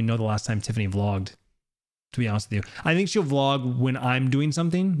 I don't even know the last time Tiffany vlogged, to be honest with you. I think she'll vlog when I'm doing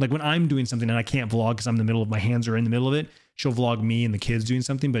something. Like when I'm doing something and I can't vlog because I'm in the middle of, my hands are in the middle of it. She'll vlog me and the kids doing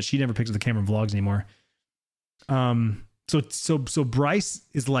something, but she never picks up the camera and vlogs anymore. So Bryce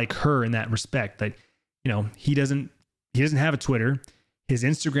is like her in that respect, that, he doesn't have a Twitter. His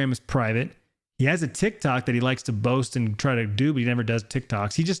Instagram is private. He has a TikTok that he likes to boast and try to do, but he never does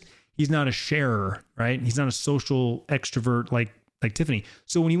TikToks. He's not a sharer, right? He's not a social extrovert like Tiffany.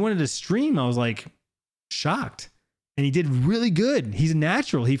 So when he wanted to stream, I was like shocked, and he did really good. He's a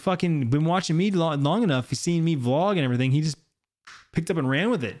natural. He fucking been watching me long enough. He's seen me vlog and everything. He just picked up and ran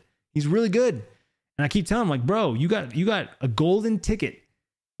with it. He's really good. And I keep telling him, like, bro, you got a golden ticket.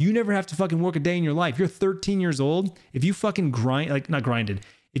 You never have to fucking work a day in your life. You're 13 years old. If you fucking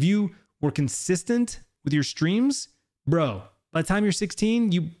if you were consistent with your streams, bro, by the time you're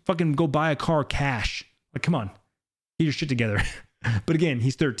 16, you fucking go buy a car cash. Like, come on, get your shit together. But again,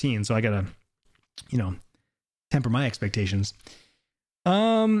 he's 13, so I gotta, temper my expectations.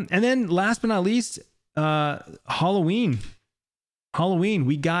 And then last but not least, Halloween,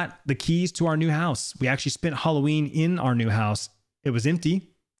 we got the keys to our new house. We actually spent Halloween in our new house. It was empty.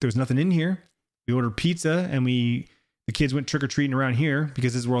 There was nothing in here. We ordered pizza and the kids went trick-or-treating around here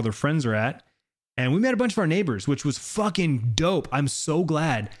because this is where all their friends are at. And we met a bunch of our neighbors, which was fucking dope. I'm so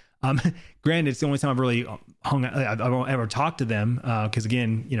glad. Granted, it's the only time I've really I've ever talked to them. Cause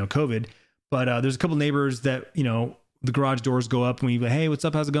again, COVID, but, there's a couple neighbors that, the garage doors go up and we go, hey, what's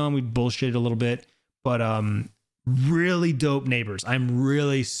up? How's it going? We bullshitted a little bit, but, really dope neighbors. I'm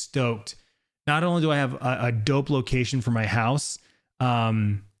really stoked. Not only do I have a dope location for my house,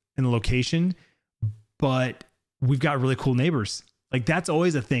 and the location, but we've got really cool neighbors. Like that's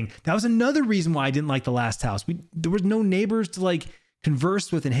always a thing. That was another reason why I didn't like the last house. There was no neighbors to like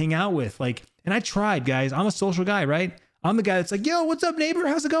converse with and hang out with. Like, and I tried, guys. I'm a social guy, right? I'm the guy that's like, yo, what's up, neighbor?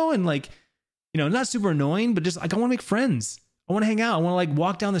 How's it going? Like, not super annoying, but just like, I want to make friends. I want to hang out. I want to like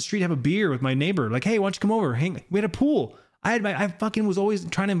walk down the street, have a beer with my neighbor. Like, hey, why don't you come over? We had a pool. I fucking was always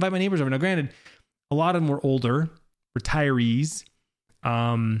trying to invite my neighbors over. Now, granted, a lot of them were older, retirees.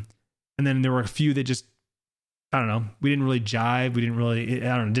 And then there were a few that just, I don't know, we didn't really jive.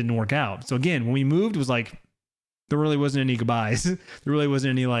 It didn't work out. So again, when we moved, it was like, there really wasn't any goodbyes. There really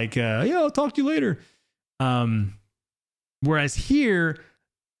wasn't any like, yeah, I'll talk to you later. Whereas here,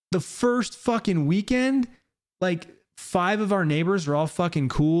 the first fucking weekend, like 5 of our neighbors are all fucking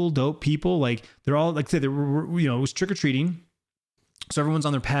cool, dope people. Like they're all, like I said, it was trick-or-treating. So everyone's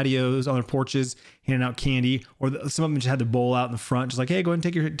on their patios, on their porches, handing out candy, or some of them just had their bowl out in the front, just like, hey, go ahead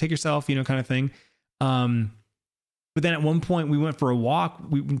and take yourself, kind of thing. But then at one point we went for a walk.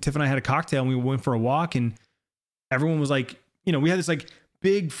 Tiff and I had a cocktail and we went for a walk, and everyone was like, we had this like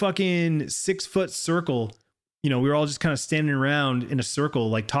big fucking 6-foot circle. We were all just kind of standing around in a circle,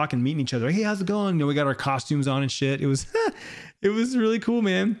 like talking, meeting each other. Hey, how's it going? We got our costumes on and shit. It was, it was really cool,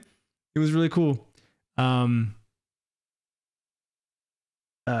 man. It was really cool.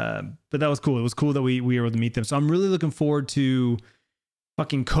 But that was cool. It was cool that we were able to meet them. So I'm really looking forward to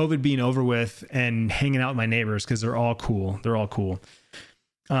fucking COVID being over with and hanging out with my neighbors, because they're all cool. They're all cool.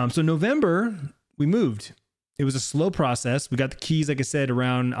 So November, we moved. It was a slow process. We got the keys, like I said,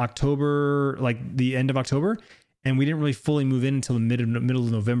 around October, like the end of October, and we didn't really fully move in until the middle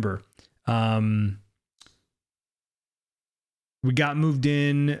of November. We got moved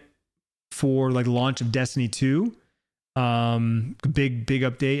in for like the launch of Destiny 2. Big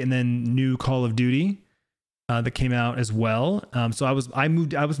update, and then new Call of Duty that came out as well. So I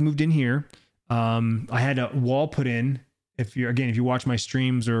was moved in here. I had a wall put in. If you watch my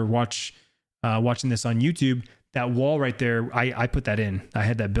streams or watching this on YouTube, that wall right there, I put that in. I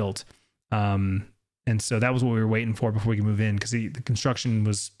had that built. And so that was what we were waiting for before we could move in, because the construction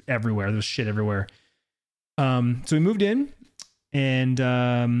was everywhere. There was shit everywhere. So we moved in and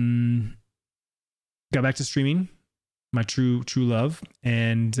got back to streaming, my true love,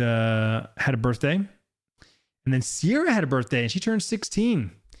 and had a birthday. And then Sierra had a birthday and she turned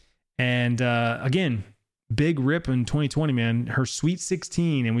 16. And again, big rip in 2020, man. Her sweet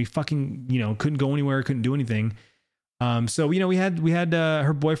 16, and we fucking, couldn't go anywhere, couldn't do anything. So we had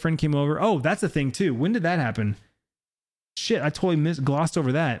her boyfriend came over. Oh, that's the thing too. When did that happen? Shit, I totally glossed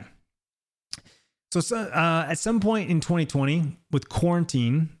over that. So at some point in 2020, with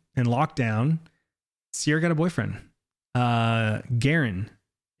quarantine and lockdown, Sierra got a boyfriend, Garen,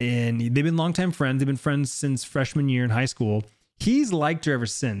 and they've been longtime friends. They've been friends since freshman year in high school. He's liked her ever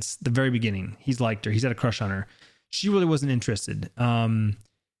since the very beginning. He's liked her. He's had a crush on her. She really wasn't interested.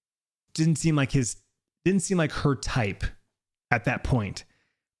 Didn't seem like her type at that point.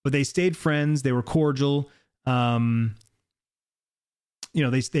 But they stayed friends. They were cordial. They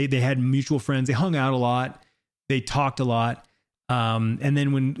had mutual friends. They hung out a lot. They talked a lot. And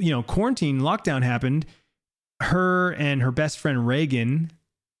then when quarantine lockdown happened, her and her best friend Reagan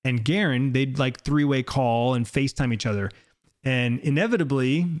and Garen, they'd like 3-way call and FaceTime each other. And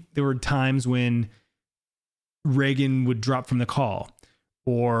inevitably, there were times when Reagan would drop from the call,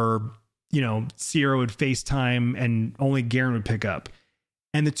 or, Sierra would FaceTime and only Garen would pick up.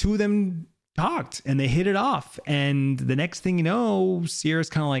 And the two of them talked and they hit it off. And the next thing you know, Sierra's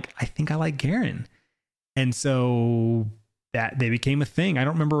kind of like, I think I like Garen. And so that they became a thing. I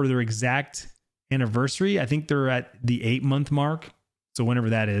don't remember their exact anniversary. I think they're at the 8-month mark. So whenever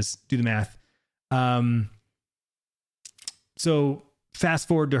that is, do the math. So fast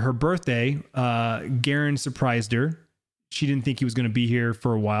forward to her birthday, Garen surprised her. She didn't think he was going to be here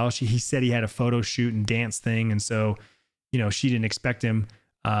for a while. He said he had a photo shoot and dance thing. And so, she didn't expect him.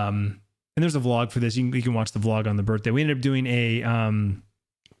 And there's a vlog for this. You can watch the vlog on the birthday. We ended up doing a,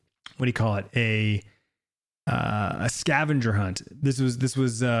 what do you call it? A scavenger hunt. This is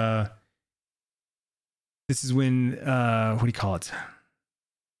when, what do you call it?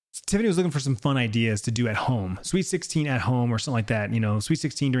 Tiffany was looking for some fun ideas to do at home. Sweet 16 at home or something like that. Sweet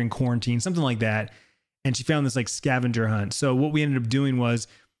 16 during quarantine, something like that. And she found this like scavenger hunt. So what we ended up doing was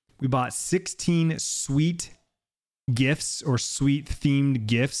we bought 16 sweet gifts or sweet themed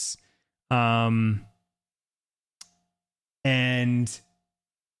gifts. And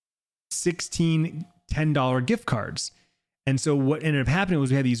 16 $10 gift cards. And so what ended up happening was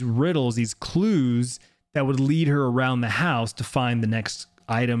we had these riddles, these clues that would lead her around the house to find the next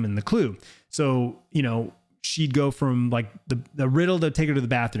item in the clue. So, she'd go from like the riddle to take her to the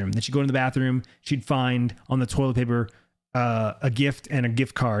bathroom. Then she'd go into the bathroom. She'd find on the toilet paper a gift and a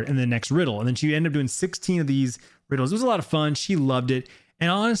gift card and the next riddle. And then she ended up doing 16 of these riddles. It was a lot of fun. She loved it. And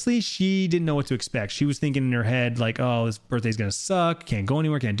honestly, she didn't know what to expect. She was thinking in her head like, oh, this birthday's going to suck. Can't go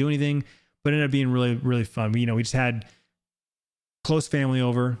anywhere. Can't do anything. But it ended up being really, really fun. We just had close family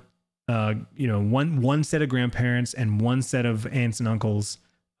over. One set of grandparents and one set of aunts and uncles,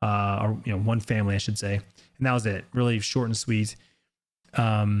 or one family, I should say, and that was it. Really short and sweet.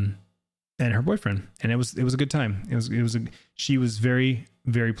 And her boyfriend, and it was a good time. She was very,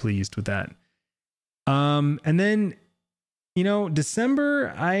 very pleased with that. And then,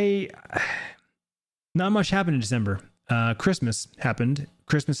 December, not much happened in December. Christmas happened.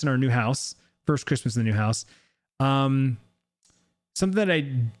 Christmas in our new house. First Christmas in the new house. Something that I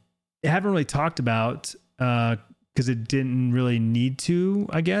haven't really talked about because it didn't really need to,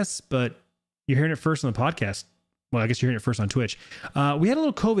 I guess, but you're hearing it first on the podcast. Well, I guess you're hearing it first on Twitch. We had a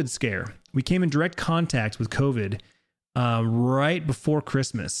little COVID scare. We came in direct contact with COVID right before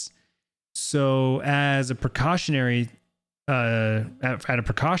Christmas. So as a precautionary, at a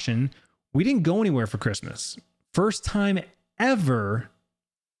precaution, we didn't go anywhere for Christmas. First time ever,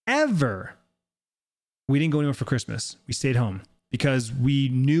 we didn't go anywhere for Christmas. We stayed home because we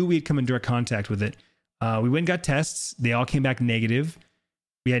knew we had come in direct contact with it. We went and got tests. They all came back negative.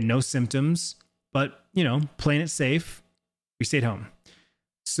 We had no symptoms, but playing it safe, we stayed home.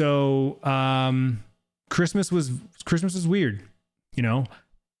 So, Christmas was weird,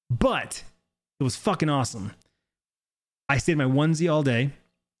 but it was fucking awesome. I stayed in my onesie all day.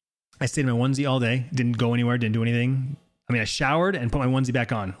 Didn't go anywhere. Didn't do anything. I mean, I showered and put my onesie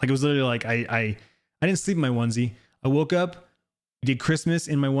back on. Like, it was literally like, I didn't sleep in my onesie. I woke up, did Christmas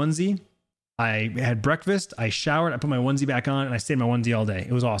in my onesie. I had breakfast. I showered. I put my onesie back on and I stayed in my onesie all day.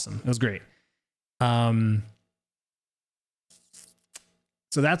 It was awesome. It was great. So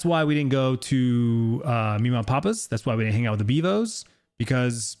that's why we didn't go to Mima and Papa's. That's why we didn't hang out with the Bevos,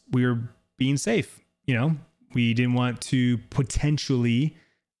 because we were being safe. We didn't want to potentially,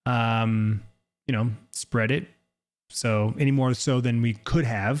 spread it. So any more so than we could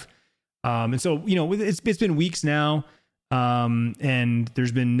have. And so, it's been weeks now. And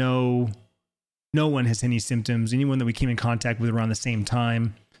there's been no one has any symptoms, anyone that we came in contact with around the same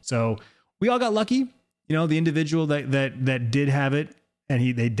time. So we all got lucky. The individual that did have it,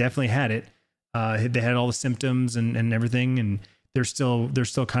 and they definitely had it. They had all the symptoms and everything, and they're still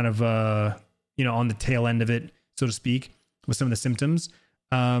kind of on the tail end of it, so to speak, with some of the symptoms.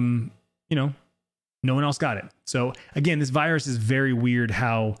 No one else got it. So again, this virus is very weird.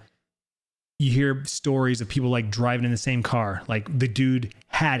 How you hear stories of people like driving in the same car, like the dude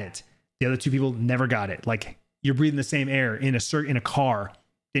had it, the other two people never got it. Like, you're breathing the same air in a car,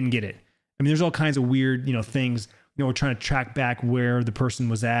 didn't get it. I mean, there's all kinds of weird things. We're trying to track back where the person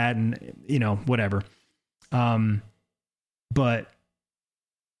was at and, whatever. But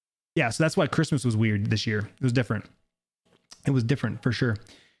yeah, so that's why Christmas was weird this year. It was different. It was different for sure.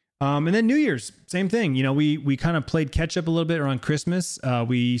 And then New Year's, same thing. We kind of played catch up a little bit around Christmas.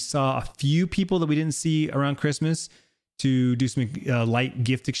 We saw a few people that we didn't see around Christmas to do some light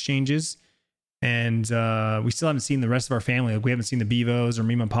gift exchanges. And we still haven't seen the rest of our family. Like, we haven't seen the Bevos or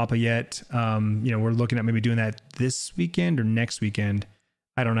Mima and Papa yet. We're looking at maybe doing that this weekend or next weekend.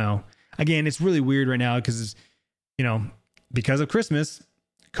 I don't know. Again, it's really weird right now because, because of Christmas,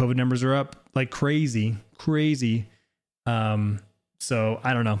 COVID numbers are up like crazy. So I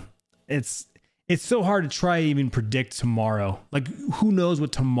don't know. It's so hard to try to even predict tomorrow. Like, who knows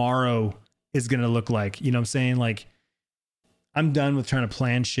what tomorrow is going to look like? You know what I'm saying? Like, I'm done with trying to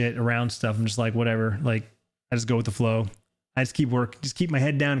plan shit around stuff. I'm just like, whatever. Like, I just go with the flow. I just keep my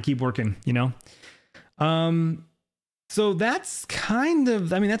head down and keep working, So that's kind of,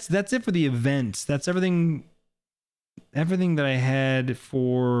 that's it for the events. That's everything that I had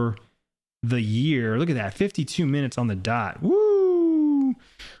for the year. Look at that. 52 minutes on the dot. Woo.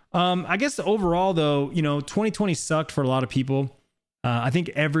 I guess overall though, 2020 sucked for a lot of people. I think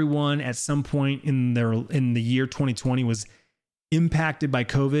everyone at some point in the year 2020 was impacted by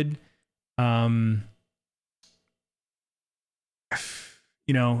COVID.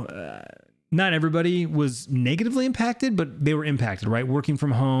 Not everybody was negatively impacted, but they were impacted, right? Working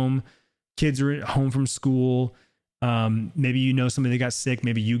from home, kids are at home from school. Maybe somebody that got sick,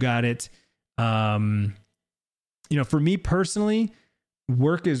 maybe you got it. For me personally,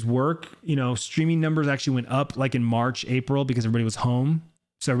 work is work. Streaming numbers actually went up like in March, April, because everybody was home,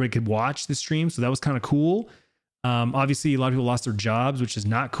 so everybody could watch the stream. So that was kind of cool. Obviously a lot of people lost their jobs, which is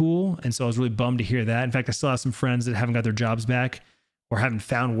not cool. And so I was really bummed to hear that. In fact, I still have some friends that haven't got their jobs back or haven't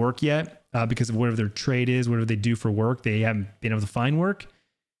found work yet, because of whatever their trade is, whatever they do for work. They haven't been able to find work.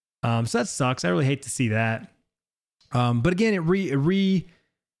 So that sucks. I really hate to see that. But again, it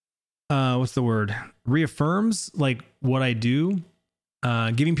reaffirms like what I do,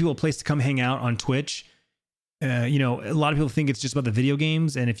 giving people a place to come hang out on Twitch. A lot of people think it's just about the video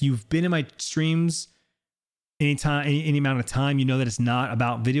games. And if you've been in my streams any amount of time, that it's not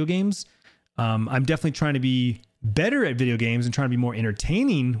about video games. I'm definitely trying to be better at video games and trying to be more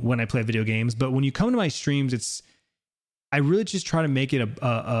entertaining when I play video games. But when you come to my streams, I really just try to make it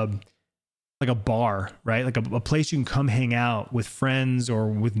like a bar, right? Like a place you can come hang out with friends or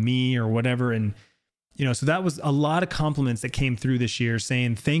with me or whatever. And, so that was a lot of compliments that came through this year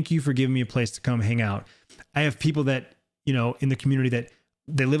saying, thank you for giving me a place to come hang out. I have people that, in the community that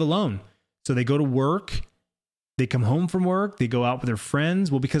they live alone. So they go to work, they come home from work, they go out with their friends.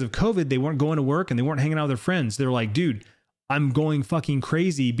 Well, because of COVID, they weren't going to work and they weren't hanging out with their friends. They're like, dude, I'm going fucking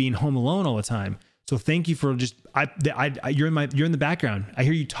crazy being home it all the time. So thank you for just, you're in the background. I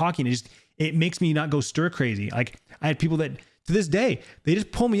hear you talking. It it makes me not go stir crazy. Like I had people that to this day, they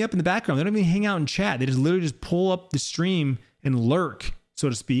just pull me up in the background. They don't even hang out and chat. They just literally just pull up the stream and lurk, so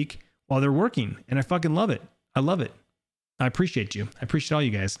to speak, while they're working. And I fucking love it. I love it. I appreciate you. I appreciate all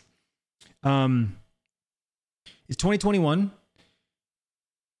you guys. It's 2021.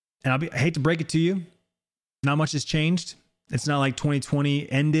 And I hate to break it to you. Not much has changed. It's not like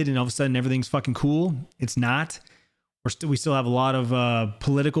 2020 ended and all of a sudden everything's fucking cool. It's not. We still have a lot of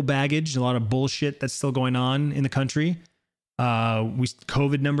political baggage, a lot of bullshit that's still going on in the country.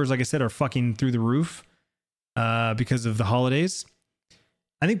 COVID numbers, like I said, are fucking through the roof because of the holidays.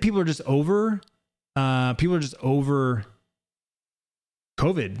 I think people are just over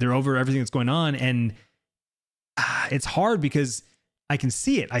COVID. They're over everything that's going on, and it's hard because I can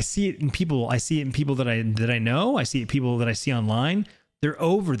see it. I see it in people. I see it in people that I know. I see it in people that I see online. They're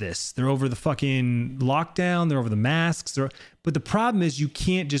over this. They're over the fucking lockdown. They're over the masks. But the problem is you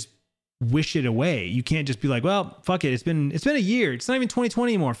can't just wish it away. You can't just be like, well, fuck it. It's been a year. It's not even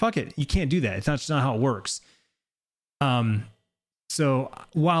 2020 anymore. Fuck it. You can't do that. It's not how it works. So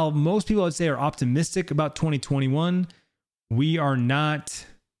while most people, I'd say, are optimistic about 2021, we are not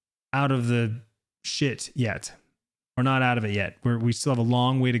out of the shit yet. We're not out of it yet. We still have a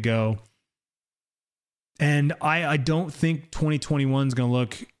long way to go. And I don't think 2021 is going to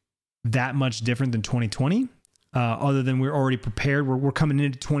look that much different than 2020, other than we're already prepared. We're coming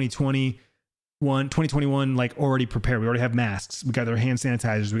into 2021 like already prepared. We already have masks. We got our hand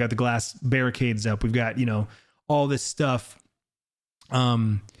sanitizers. We got the glass barricades up. We've got, all this stuff,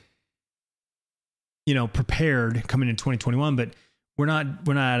 prepared coming in 2021, but we're not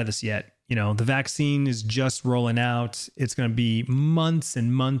out of this yet. The vaccine is just rolling out. It's going to be months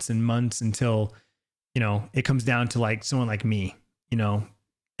and months and months until, it comes down to like someone like me, and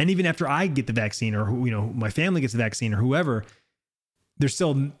even after I get the vaccine or, my family gets the vaccine or whoever, there's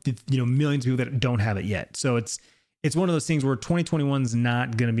still, millions of people that don't have it yet. So it's one of those things where 2021 is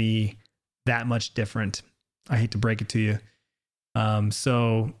not going to be that much different. I hate to break it to you.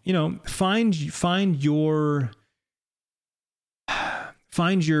 So, find your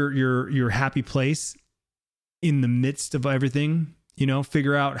happy place in the midst of everything,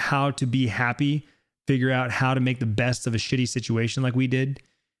 figure out how to be happy, figure out how to make the best of a shitty situation like we did.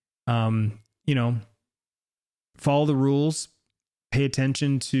 Follow the rules, pay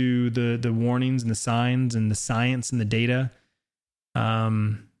attention to the warnings and the signs and the science and the data.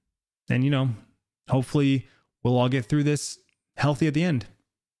 And, hopefully we'll all get through this healthy at the end.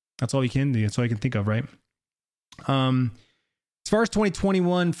 That's all you can do. That's all I can think of, right? As far as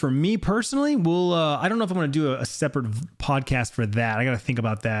 2021, for me personally, I don't know if I'm going to do a separate podcast for that. I got to think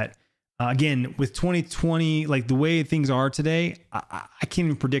about that. Again, with 2020, like the way things are today, I can't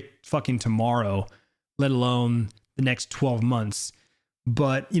even predict fucking tomorrow, let alone the next 12 months.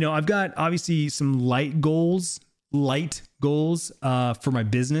 But, I've got obviously some light goals for my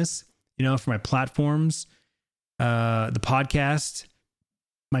business, for my platforms, the podcast,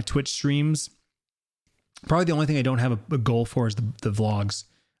 my Twitch streams. Probably the only thing I don't have a goal for is the vlogs.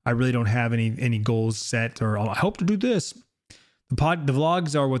 I really don't have any goals set, or I hope to do this. The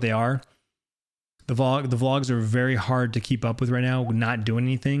vlogs are what they are. The vlogs are very hard to keep up with right now. Not doing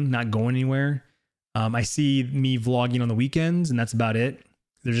anything, not going anywhere. I see me vlogging on the weekends, and that's about it.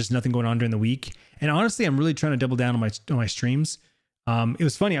 There's just nothing going on during the week. And honestly, I'm really trying to double down on my streams. It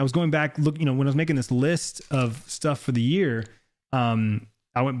was funny. I was going back, when I was making this list of stuff for the year, I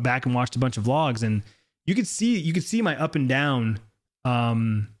went back and watched a bunch of vlogs, and you could see my up and down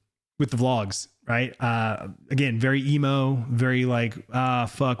with the vlogs, right? Again, very emo, very like,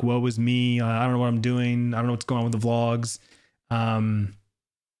 fuck, woe was me. I don't know what I'm doing. I don't know what's going on with the vlogs.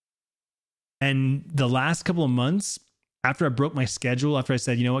 And the last couple of months, after I broke my schedule, after I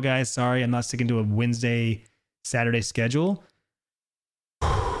said, you know what, guys, sorry, I'm not sticking to a Wednesday, Saturday schedule.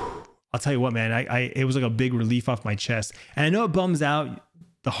 I'll tell you what, man, it was like a big relief off my chest. And I know it bums out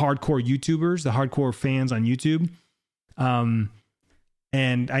the hardcore YouTubers, the hardcore fans on YouTube.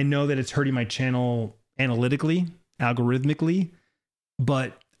 And I know that it's hurting my channel analytically, algorithmically,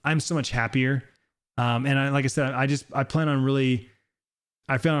 but I'm so much happier. And like I said, I plan on really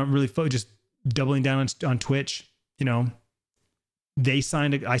just doubling down on Twitch. I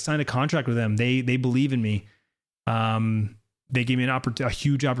signed a contract with them. They believe in me. They gave me a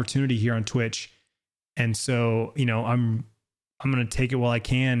huge opportunity here on Twitch. And so, I'm going to take it while I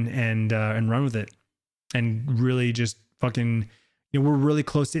can and run with it and really just fucking, we're really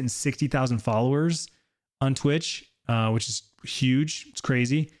close to hitting 60,000 followers on Twitch, which is huge. It's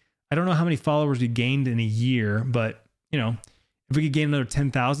crazy. I don't know how many followers we gained in a year, but if we could gain another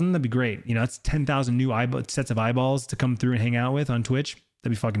 10,000, that'd be great. That's 10,000 new sets of eyeballs to come through and hang out with on Twitch.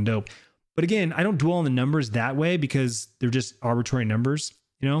 That'd be fucking dope. But again, I don't dwell on the numbers that way because they're just arbitrary numbers,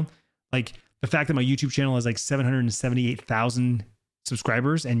 you know, like the fact that my YouTube channel has like 778,000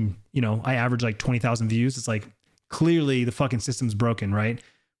 subscribers and, you know, I average like 20,000 views. It's like clearly the fucking system's broken, right?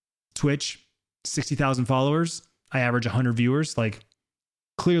 Twitch, 60,000 followers. I average 100 viewers. Like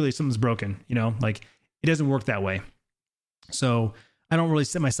clearly something's broken, you know, like it doesn't work that way. So I don't really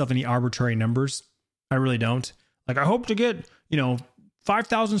set myself any arbitrary numbers. I really don't. Like I hope to get, you know,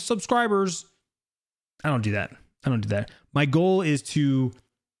 5,000 subscribers. I don't do that. My goal is to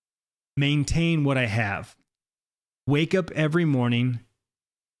maintain what I have. Wake up every morning,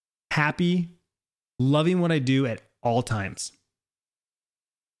 happy, loving what I do at all times.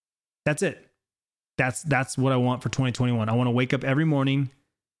 That's it. That's what I want for 2021. I want to wake up every morning,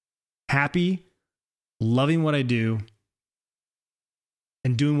 happy, loving what I do,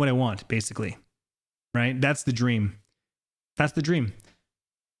 and doing what I want, basically. Right? That's the dream.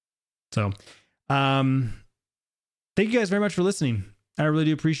 So, thank you guys very much for listening. I really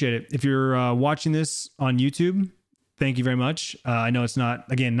do appreciate it. If you're watching this on YouTube, thank you very much. I know it's not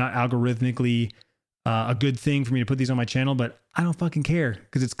algorithmically a good thing for me to put these on my channel, but I don't fucking care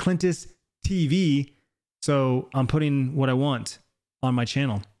because it's Clintus TV. So I'm putting what I want on my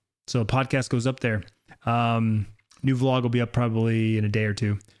channel. So a podcast goes up there. New vlog will be up probably in a day or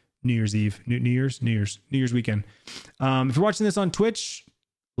two. New Year's Eve, New Year's weekend. If you're watching this on Twitch,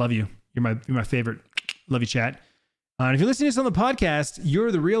 love you. You're my favorite. Love you, chat. And if you're listening to this on the podcast,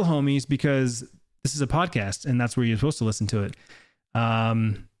 you're the real homies because this is a podcast and that's where you're supposed to listen to it.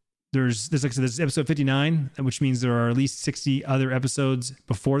 There's like I said, this is episode 59, which means there are at least 60 other episodes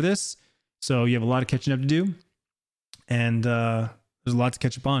before this. So you have a lot of catching up to do. And there's a lot to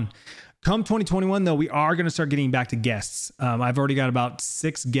catch up on. Come 2021, though, we are going to start getting back to guests. I've already got about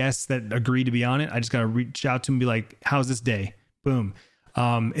 6 guests that agree to be on it. I just got to reach out to them and be like, how's this day? Boom.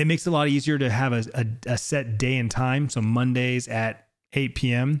 It makes it a lot easier to have a set day and time. So Mondays at 8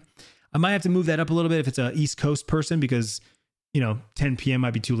 p.m. I might have to move that up a little bit if it's an East Coast person because, 10 p.m.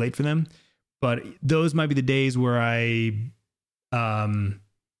 might be too late for them. But those might be the days where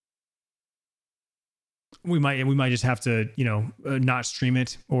we might just have to, not stream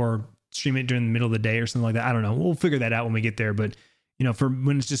it or stream it during the middle of the day or something like that. I don't know. We'll figure that out when we get there. But, for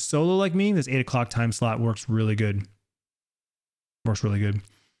when it's just solo like me, this 8 o'clock time slot works really good. Yeah,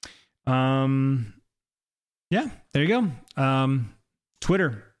 there you go.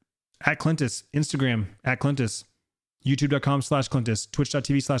 Twitter @Clintus, Instagram @Clintus, youtube.com/Clintus,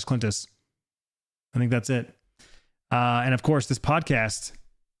 twitch.tv/Clintus. I think that's it. And of course, this podcast,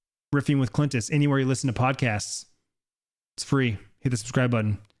 Riffing with Clintus, anywhere you listen to podcasts, it's free. Hit the subscribe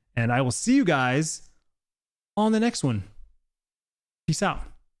button. And I will see you guys on the next one. Peace out.